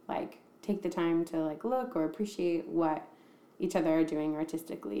necessarily, like, take the time to, like, look or appreciate what each other are doing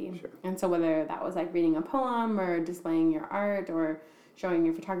artistically. Sure. And so whether that was, like, reading a poem or displaying your art or showing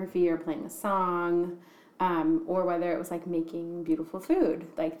your photography or playing a song, or whether it was, like, making beautiful food,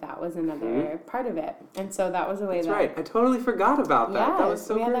 like, that was another part of it. And so that was a way That's right. I totally forgot about that. That was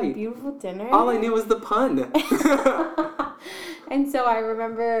so we great. had that beautiful dinner. All I knew was the pun. And so I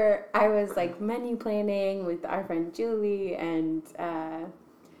remember I was, like, menu planning with our friend Julie, and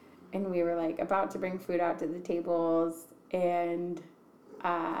we were, like, about to bring food out to the tables, and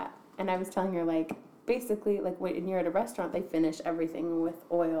I was telling her, like, basically, like, when you're at a restaurant, they finish everything with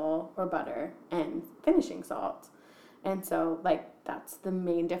oil or butter and finishing salt. And so, like, that's the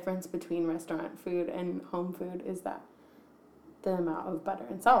main difference between restaurant food and home food, is that the amount of butter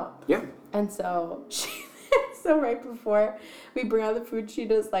and salt. Yeah. And so so right before we bring out the food, she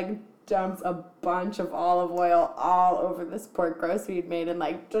just, like, dumps a bunch of olive oil all over this pork roast we'd made and,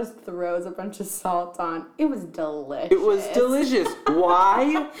 like, just throws a bunch of salt on. It was delicious. It was delicious.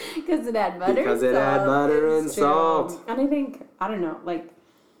 Why? Because it had butter Because and it had butter and salt. And I think, I don't know, like,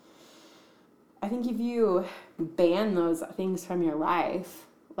 I think if you ban those things from your life,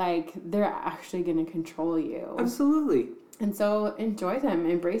 like, they're actually going to control you. Absolutely. And so enjoy them,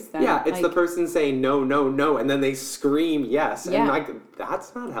 embrace them. Yeah, it's like, the person saying no, no, no, and then they scream yes. Yeah. And, like,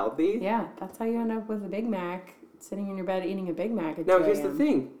 that's not healthy. Yeah, that's how you end up with a Big Mac, sitting in your bed eating a Big Mac at Now, 2 here's the a.m.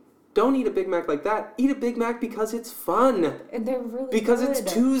 thing. Don't eat a Big Mac like that. Eat a Big Mac because it's fun. And they're really Because good.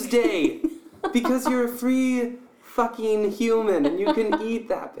 it's Tuesday. Because you're a free fucking human and you can eat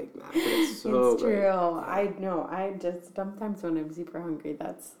that Big Mac. It's so It's great. true. I know. I just, sometimes when I'm super hungry,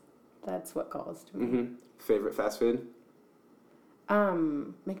 that's what calls to me. Mm-hmm. Favorite fast food?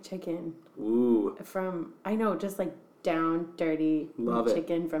 McChicken. Ooh. I know, just like down, dirty Love it.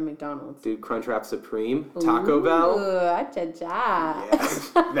 chicken from McDonald's. Dude, Crunchwrap Supreme, Taco Bell. Ooh, cha-cha.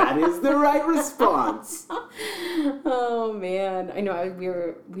 Yeah, that is the right response. Oh man, I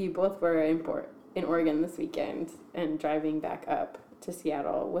know. We both were in Oregon this weekend, and driving back up to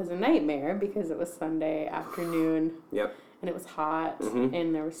Seattle was a nightmare because it was Sunday afternoon. Yep. And it was hot,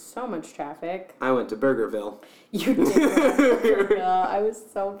 and there was so much traffic. I went to Burgerville. You did. I was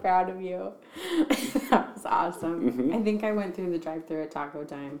so proud of you. That was awesome. I think I went through the drive-thru at Taco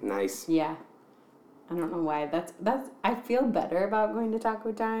Time. Nice. Yeah. I don't know why. That's. I feel better about going to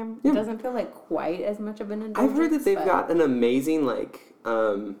Taco Time. Yeah. It doesn't feel like quite as much of an indulgence. I've heard that they've got an amazing, like,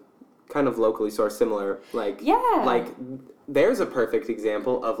 kind of locally sourced, similar, like, Yeah. like, there's a perfect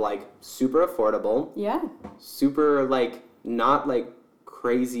example of, like, super affordable, Yeah. super, like, not, like,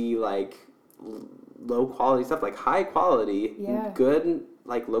 crazy, like, low quality stuff, like, high quality, Yeah. good,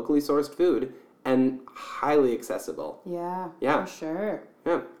 like, locally sourced food, and highly accessible. Yeah. Yeah. For sure.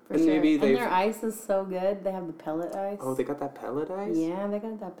 Yeah. For and sure. maybe And they've... their ice is so good. They have the pellet ice. Oh, they got that pellet ice? Yeah, they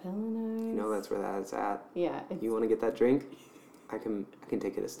got that pellet ice. You know that's where that's at. Yeah. It's, You want to get that drink? I can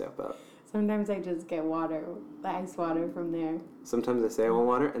take it a step up. sometimes I just get water, the ice water from there. Sometimes I say I want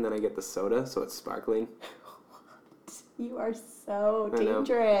water, and then I get the soda, so it's sparkling. You are so I know.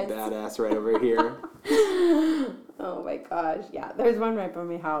 dangerous. Badass right over here. Oh my gosh, yeah. There's one right by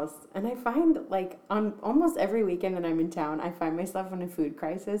my house. And I find, like, on almost every weekend that I'm in town, I find myself in a food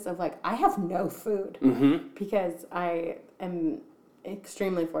crisis of, like, I have no food. Mm-hmm. Because I am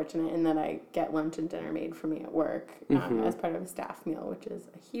extremely fortunate in that I get lunch and dinner made for me at work as part of a staff meal, which is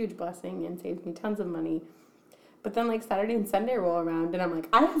a huge blessing and saves me tons of money. But then, like, Saturday and Sunday roll around, and I'm like,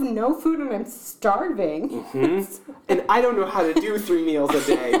 I have no food and I'm starving. And I don't know how to do 3 meals a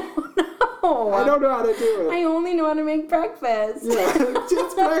day. No. I don't know how to do it. I only know how to make breakfast. Yeah,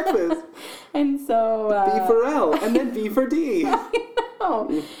 just breakfast. And so... B for L, and then B for D. I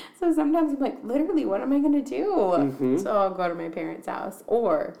know. So sometimes I'm like, literally, what am I going to do? So I'll go to my parents' house.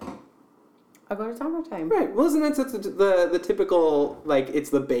 Or I'll go to taco time. Right. Well, isn't that the typical, like, it's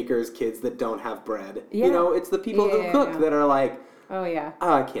the baker's kids that don't have bread? Yeah. You know, it's the people who cook that are like, oh, yeah.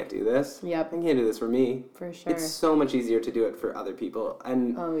 oh, I can't do this. Yep. I can't do this for me. For sure. It's so much easier to do it for other people.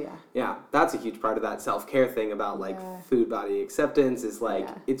 And oh, yeah. yeah, that's a huge part of that self-care thing about, like, food body acceptance is, like,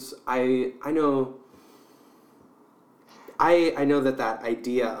 it's, I know... I know that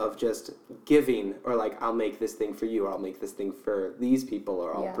idea of just giving, or like, I'll make this thing for you, or I'll make this thing for these people,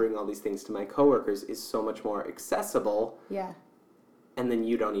 or I'll bring all these things to my coworkers is so much more accessible. Yeah. And then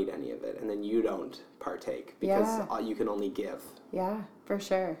you don't eat any of it, and then you don't partake because you can only give. Yeah, for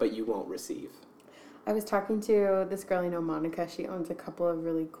sure. But you won't receive. I was talking to this girl I know, Monica. She owns a couple of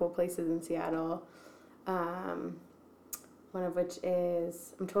really cool places in Seattle. One of which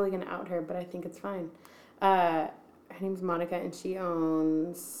is, I'm totally going to out her, but I think it's fine. Her name's Monica, and she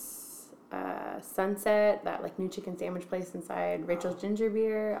owns Sunset, that like new chicken sandwich place inside Rachel's Ginger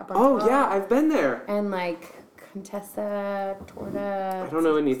Beer up on top. Yeah, I've been there. And like Contessa, Torta. I don't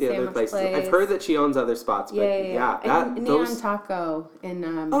know any of the other places. I've heard that she owns other spots, but and Neon Taco in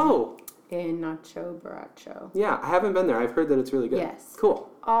in Nacho Baracho. Yeah, I haven't been there. I've heard that it's really good. Yes. Cool.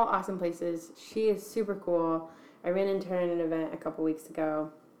 All awesome places. She is super cool. I ran into her at an event a couple weeks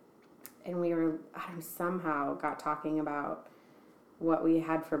ago. And we were somehow got talking about what we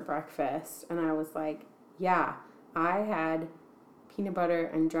had for breakfast. And I was like, yeah, I had peanut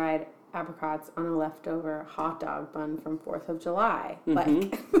butter and dried apricots on a leftover hot dog bun from 4th of July.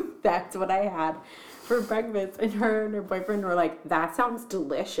 Like, that's what I had for breakfast. And her and her boyfriend were like, that sounds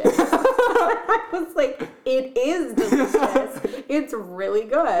delicious. I was like, it is delicious. It's really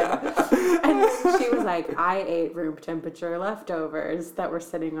good. And then she was like, I ate room temperature leftovers that were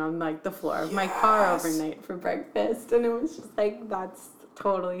sitting on like the floor of my car overnight for breakfast. And it was just like, that's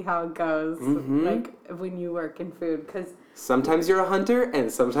totally how it goes. Like when you work in food, because sometimes you're a hunter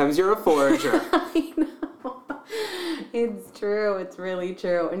and sometimes you're a forager. I know. It's true. It's really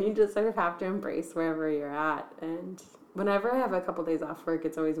true. And you just sort of have to embrace wherever you're at. And whenever I have a couple days off work,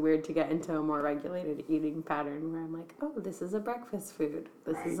 it's always weird to get into a more regulated eating pattern where I'm like, oh, this is a breakfast food.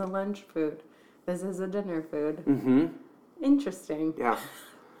 This is a lunch food. This is a dinner food. Interesting. Yeah.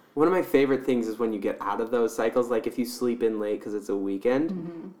 One of my favorite things is when you get out of those cycles, like if you sleep in late because it's a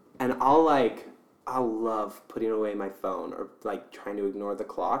weekend, and I'll love putting away my phone or like trying to ignore the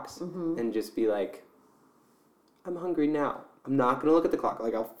clocks and just be like, I'm hungry now. I'm not going to look at the clock.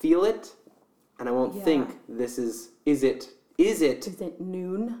 Like I'll feel it and I won't think is it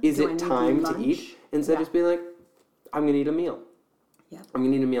noon? Is it time to eat? Instead just be like, I'm going to eat a meal. Yeah. I'm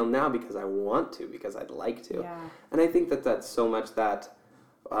going to eat a meal now because I want to, because I'd like to. Yeah. And I think that that's so much that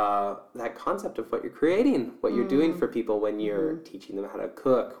concept of what you're creating, what you're doing for people when you're teaching them how to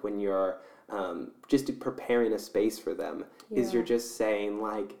cook, when you're just preparing a space for them, is you're just saying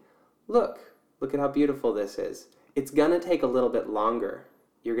like, look at how beautiful this is. It's gonna take a little bit longer.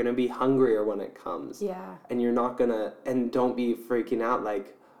 You're gonna be hungrier when it comes. Yeah. And you're not gonna, and don't be freaking out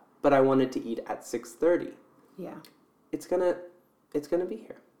like, but I wanted to eat at 6:30. Yeah. It's gonna be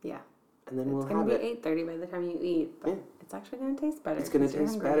here. Yeah. And then we'll have it. It's gonna be 8:30 by the time you eat. But it's actually gonna taste better. It's gonna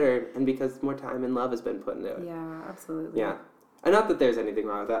taste better, and because more time and love has been put into it. Yeah, absolutely. Yeah. And not that there's anything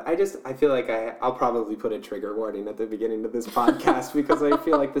wrong with that. I feel like I'll probably put a trigger warning at the beginning of this podcast because I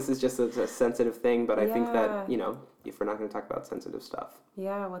feel like this is just a sensitive thing, but I think that, if we're not going to talk about sensitive stuff.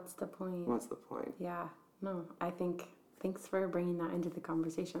 Yeah, what's the point? What's the point? Yeah. No, I think, thanks for bringing that into the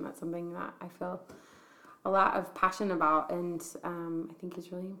conversation. That's something that I feel a lot of passion about, and I think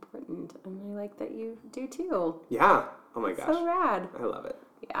is really important. And I like that you do too. Yeah. Oh my gosh. So rad. I love it.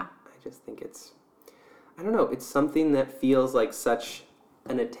 Yeah. I just think it's, I don't know, it's something that feels like such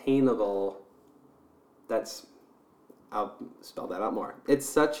an attainable, I'll spell that out more. It's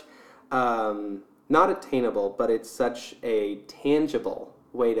such, not attainable, but it's such a tangible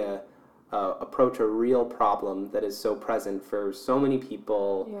way to approach a real problem that is so present for so many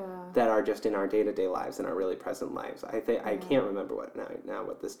people that are just in our day-to-day lives and our really present lives. I can't remember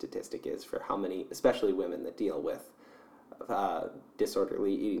what the statistic is for how many, especially women, that deal with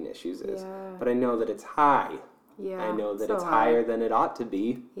disorderly eating issues is. But I know that it's high. Yeah, I know that it's higher than it ought to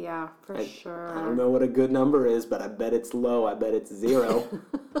be. Yeah, for sure. I don't know what a good number is, but I bet it's low. I bet it's 0.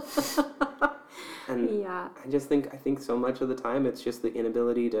 And I think so much of the time it's just the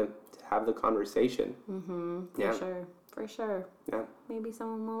inability to have the conversation. For sure. Yeah. Maybe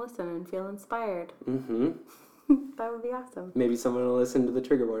someone will listen and feel inspired. That would be awesome. Maybe someone will listen to the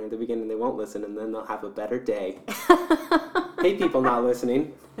trigger warning at the beginning. They won't listen, and then they'll have a better day. Hey, people not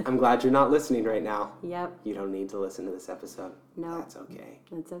listening. I'm glad you're not listening right now. Yep. You don't need to listen to this episode. No. That's okay.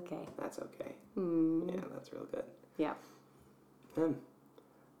 That's okay. That's okay. Yeah, that's real good. Yeah.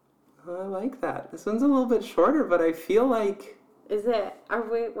 I like that. This one's a little bit shorter, but I feel like... Is it?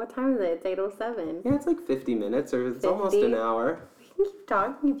 What time is it? It's 8:07. Yeah, it's like 50 minutes, or it's almost an hour. We can keep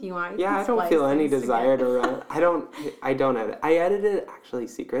talking if you want. Yeah, I don't feel any desire to run. I don't edit. I edited, actually,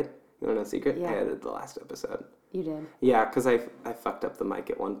 secret. You want to know secret? Yeah. I edited the last episode. You did? Yeah, because I fucked up the mic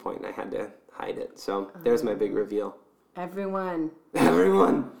at one point and I had to hide it. So there's my big reveal. Everyone,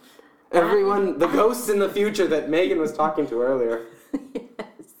 the ghosts in the future that Megan was talking to earlier. Yes.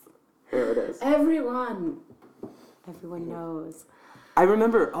 Here it is. Everyone knows. I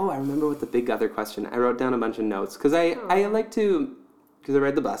remember what the big other question. I wrote down a bunch of notes because I like to, because I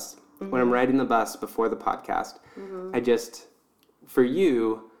ride the bus. Mm-hmm. When I'm riding the bus before the podcast, for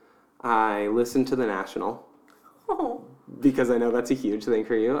you, I listen to the National. Oh. Because I know that's a huge thing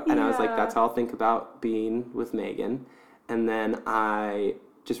for you. And I was like, Yeah. that's how I'll think about being with Megan. And then I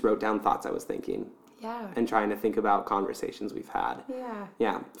just wrote down thoughts I was thinking. Yeah. And trying to think about conversations we've had. Yeah.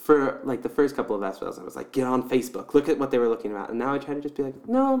 Yeah. For like the first couple of episodes, I was like, get on Facebook. Look at what they were looking at. And now I try to just be like,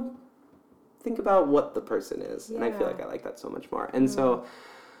 no, think about what the person is. Yeah. And I feel like I like that so much more. And so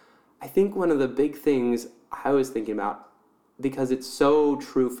I think one of the big things I was thinking about, because it's so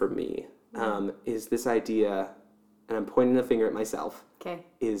true for me, is this idea, and I'm pointing the finger at myself,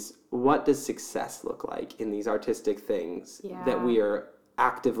 is what does success look like in these artistic things that we are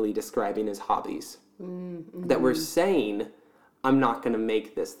actively describing as hobbies? Mm-hmm. That we're saying, I'm not going to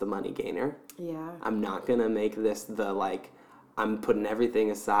make this the money gainer. Yeah. I'm not going to make this the, like, I'm putting everything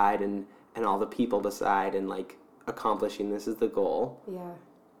aside and all the people aside and, like, accomplishing this is the goal. Yeah.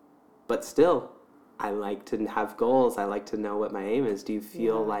 But still, I like to have goals. I like to know what my aim is. Do you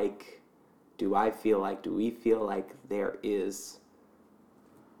feel like, do we feel like there is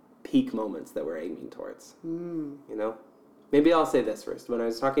peak moments that we're aiming towards? You know? Maybe I'll say this first. When I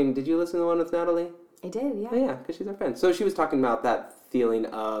was talking, did you listen to the one with Natalie? I did, yeah. Oh, yeah, because she's our friend. So she was talking about that feeling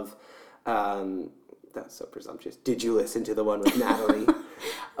of, that's so presumptuous. Did you listen to the one with Natalie?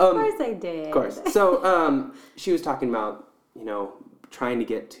 Of course I did. Of course. So she was talking about, you know, trying to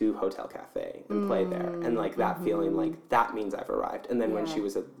get to Hotel Cafe and play there. And, like, that feeling like, that means I've arrived. And then when she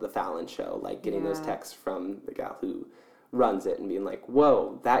was at the Fallon show, like, getting those texts from the gal who runs it and being like,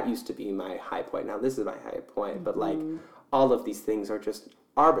 whoa, that used to be my high point. Now this is my high point. But, like, all of these things are just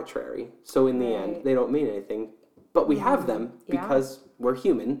arbitrary. So in the end, they don't mean anything. But we have them because we're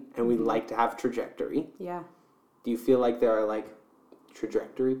human and we like to have trajectory. Yeah. Do you feel like there are, like,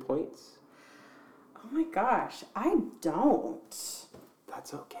 trajectory points? Oh my gosh, I don't.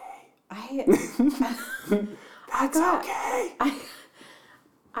 That's okay. That's okay.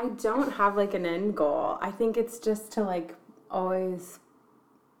 I don't have, like, an end goal. I think it's just to, like, always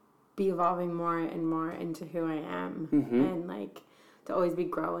be evolving more and more into who I am. And, like, to always be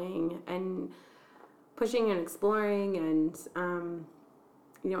growing and pushing and exploring. And,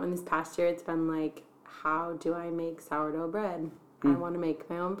 you know, in this past year, it's been, like, how do I make sourdough bread? I want to make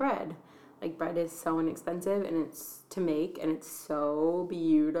my own bread. Like, bread is so inexpensive, and it's to make, and it's so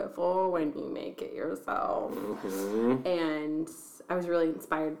beautiful when you make it yourself. And I was really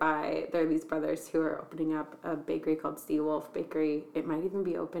inspired by, there are these brothers who are opening up a bakery called Seawolf Bakery. It might even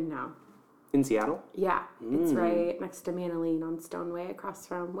be open now. In Seattle? Yeah. It's right next to Manaleen on Stoneway, across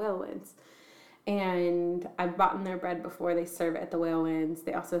from Whalewinds. And I've bought in their bread before. They serve it at the Whalewinds.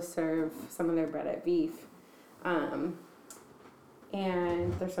 They also serve some of their bread at Beef.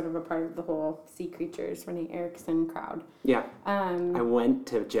 And they're sort of a part of the whole Sea Creatures, Renee Erickson crowd. Yeah. I went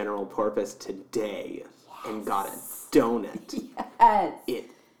to General Porpoise today and got a donut. Yes. It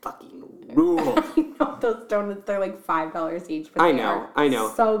fucking ruled. You know, those donuts, they're like $5 each. But I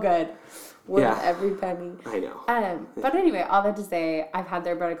know. So good. Worth every penny. I know. But anyway, all that to say, I've had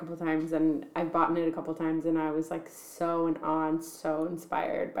their bread a couple times, and I've bought it a couple times, and I was like so in awe and so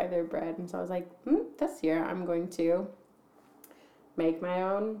inspired by their bread. And so I was like, this year I'm going to make my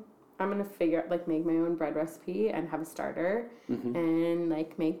own. I'm going to figure out, like, make my own bread recipe and have a starter and,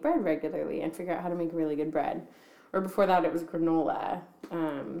 like, make bread regularly and figure out how to make really good bread. Or before that, it was granola.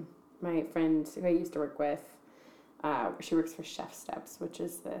 My friend who I used to work with, she works for Chef Steps, which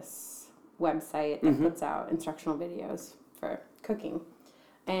is this website that puts out instructional videos for cooking.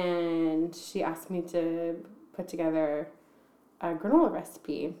 And she asked me to put together a granola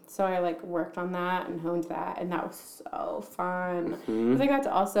recipe. So I, like, worked on that and honed that, and that was so fun. Because I got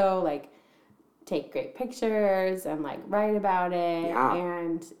to also, like, take great pictures and, like, write about it.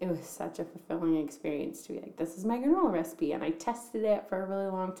 And it was such a fulfilling experience to be like, this is my granola recipe. And I tested it for a really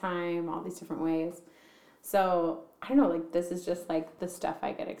long time, all these different ways. So, I don't know, like, this is just, like, the stuff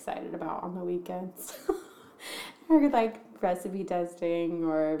I get excited about on the weekends. Or, like, recipe testing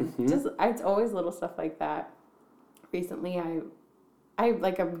or just, it's always little stuff like that. Recently, I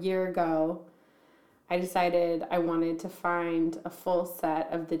like a year ago, I decided I wanted to find a full set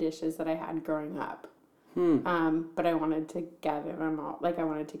of the dishes that I had growing up. But I wanted to gather them all. Like, I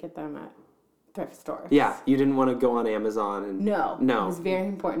wanted to get them at thrift stores. Yeah, you didn't want to go on Amazon and... No. No. It was very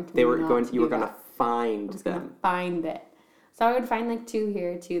important to me You were to going to find I was them. going to find it. So I would find, like, 2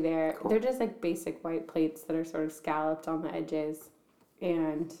 here, 2 there. Cool. They're just, like, basic white plates that are sort of scalloped on the edges.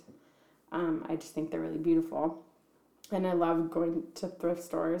 And I just think they're really beautiful. And I love going to thrift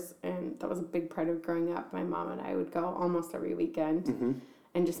stores. And that was a big part of growing up. My mom and I would go almost every weekend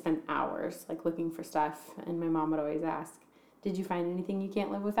and just spend hours, like, looking for stuff. And my mom would always ask, did you find anything you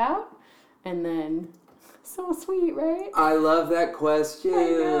can't live without? And then, so sweet, right? I love that question. I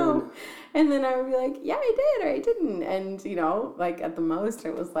know. And then I would be like, yeah, I did, or I didn't. And, you know, like, at the most,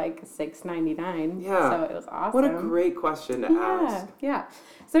 it was like $6.99. Yeah. So it was awesome. What a great question to ask. Yeah.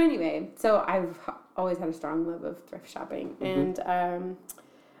 So anyway, so I've always had a strong love of thrift shopping. And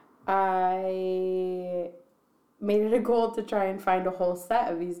I made it a goal to try and find a whole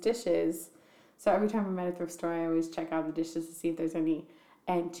set of these dishes. So every time I'm at a thrift store, I always check out the dishes to see if there's any.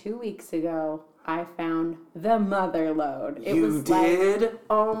 And 2 weeks ago, I found the mother load. It was like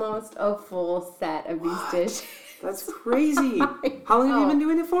almost a full set of these dishes. That's crazy. How long have you been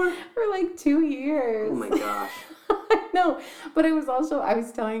doing it for? For like 2 years. Oh my gosh. I know. But it was also, I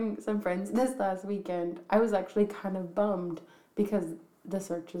was telling some friends this last weekend, I was actually kind of bummed because the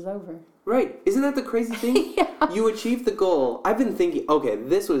search is over. Right. Isn't that the crazy thing? Yeah. You achieved the goal. I've been thinking, okay,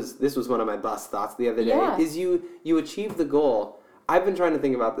 this was one of my bust thoughts the other day. Yeah. Is you achieved the goal. I've been trying to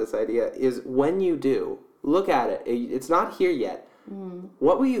think about this idea is when you do, look at it. It's not here yet.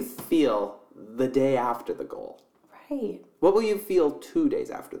 What will you feel the day after the goal? Right. What will you feel 2 days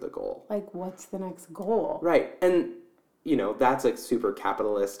after the goal? Like, what's the next goal? Right. And, you know, that's like super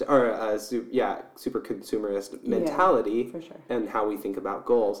capitalist or, super consumerist mentality. For sure. And how we think about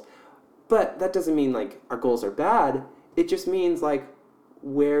goals. But that doesn't mean, like, our goals are bad. It just means, like,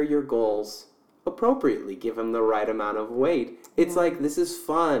 where your goals appropriately. Give them the right amount of weight. It's like, this is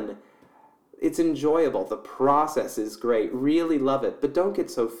fun. It's enjoyable. The process is great. Really love it. But don't get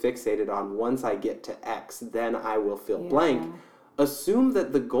so fixated on once I get to X, then I will feel blank. Assume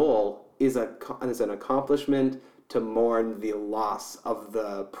that the goal is an accomplishment to mourn the loss of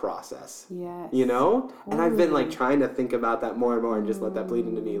the process. Yes. You know? Totally. And I've been, like, trying to think about that more and more and just let that bleed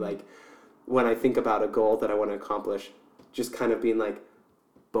into me. Like, when I think about a goal that I want to accomplish, just kind of being like,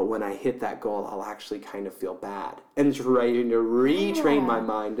 but when I hit that goal, I'll actually kind of feel bad. And trying to retrain my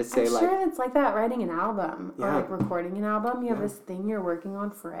mind to say, I'm like... sure it's like that writing an album or, Yeah. like, recording an album. You have this thing you're working on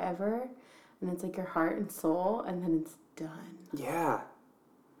forever, and it's, like, your heart and soul, and then it's done. Yeah.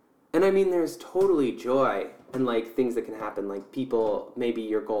 And, I mean, there's totally joy and, like, things that can happen. Like, people... Maybe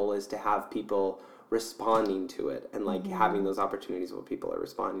your goal is to have people responding to it and, like, having those opportunities where people are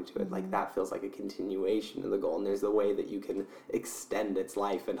responding to it. Like, that feels like a continuation of the goal. And there's the way that you can extend its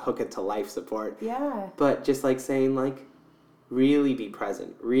life and hook it to life support. Yeah. But just, like, saying, like, really be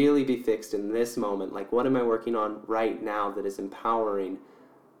present. Really be fixed in this moment. Like, what am I working on right now that is empowering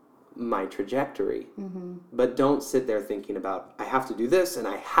my trajectory? But don't sit there thinking about, I have to do this, and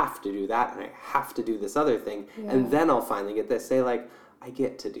I have to do that, and I have to do this other thing, and then I'll finally get this. Say, like, I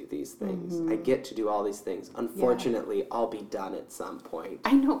get to do these things. I get to do all these things. Unfortunately, I'll be done at some point.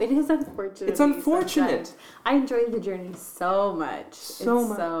 I know, it is unfortunate. It's unfortunate. Sometimes. I enjoy the journey so much. So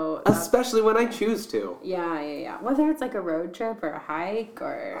much. Especially when I choose to. Yeah. Whether it's like a road trip or a hike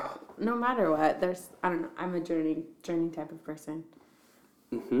or no matter what, I don't know, I'm a journey type of person.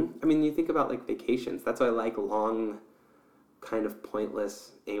 I mean, you think about, like, vacations. That's why I like long, kind of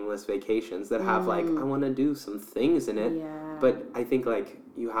pointless, aimless vacations that have, like, I want to do some things in it. Yeah. But I think, like,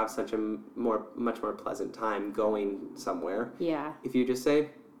 you have such a much more pleasant time going somewhere. Yeah. If you just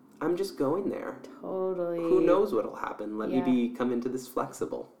say, I'm just going there. Totally. Who knows what'll happen? Let me come into this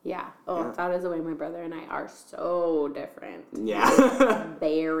flexible. Yeah. Oh, that is the way my brother and I are so different. Yeah.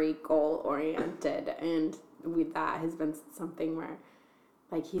 Very goal oriented, and that has been something where,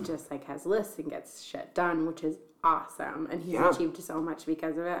 like, he just, like, has lists and gets shit done, which is awesome, and he's achieved so much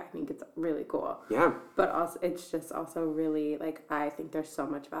because of it. I think it's really cool. Yeah. But also, it's just also really, like, I think there's so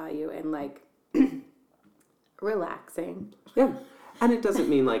much value in, like, relaxing. Yeah. And it doesn't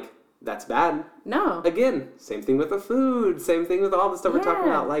mean, like, that's bad. No. Again, same thing with the food, same thing with all the stuff we're talking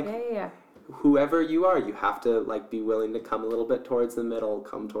about. Like, whoever you are, you have to, like, be willing to come a little bit towards the middle,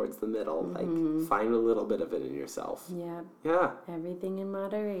 like, find a little bit of it in yourself. Yeah. Yeah. Everything in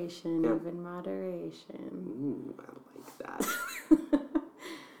moderation, live in moderation. Ooh, I like that.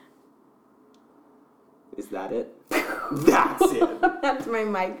 Is that it? That's it. That's my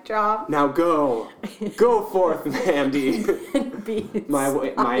mic drop. Now go. Go forth, Mandy.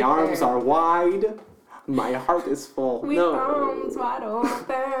 My arms are wide. My heart is full. With arms wide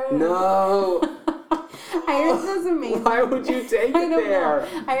open. No. I heard this amazing. Why would you take it there?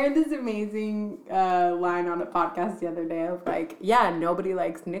 I heard this amazing line on a podcast the other day of like, yeah, nobody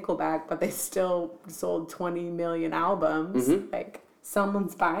likes Nickelback, but they still sold 20 million albums. Mm-hmm. Like,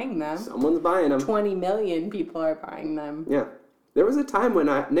 someone's buying them. Someone's buying them. 20 million people are buying them. Yeah. There was a time when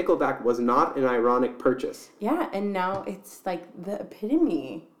Nickelback was not an ironic purchase. Yeah, and now it's like the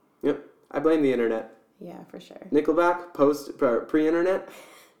epitome. Yep. I blame the internet. Yeah, for sure. Nickelback, pre-internet?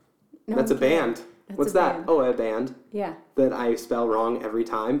 No, That's a band. What's that? Band. Oh, a band. Yeah. That I spell wrong every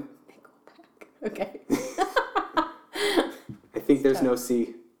time. Nickelback. Okay. I think there's no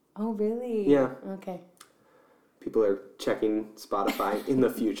C. Oh, really? Yeah. Okay. People are checking Spotify in the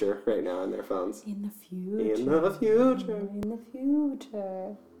future right now on their phones. In the future. In the future. In the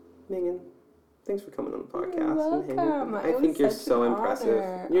future. Megan, thanks for coming on the podcast. You're welcome. I think you're so impressive.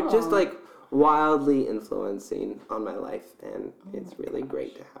 Honor. You're just like wildly influencing on my life, and it's really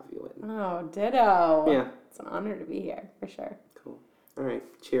great to have you in. Oh, ditto. Yeah. It's an honor to be here, for sure. Cool. All right.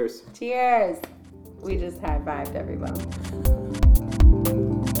 Cheers. Cheers. We just high-fived everyone.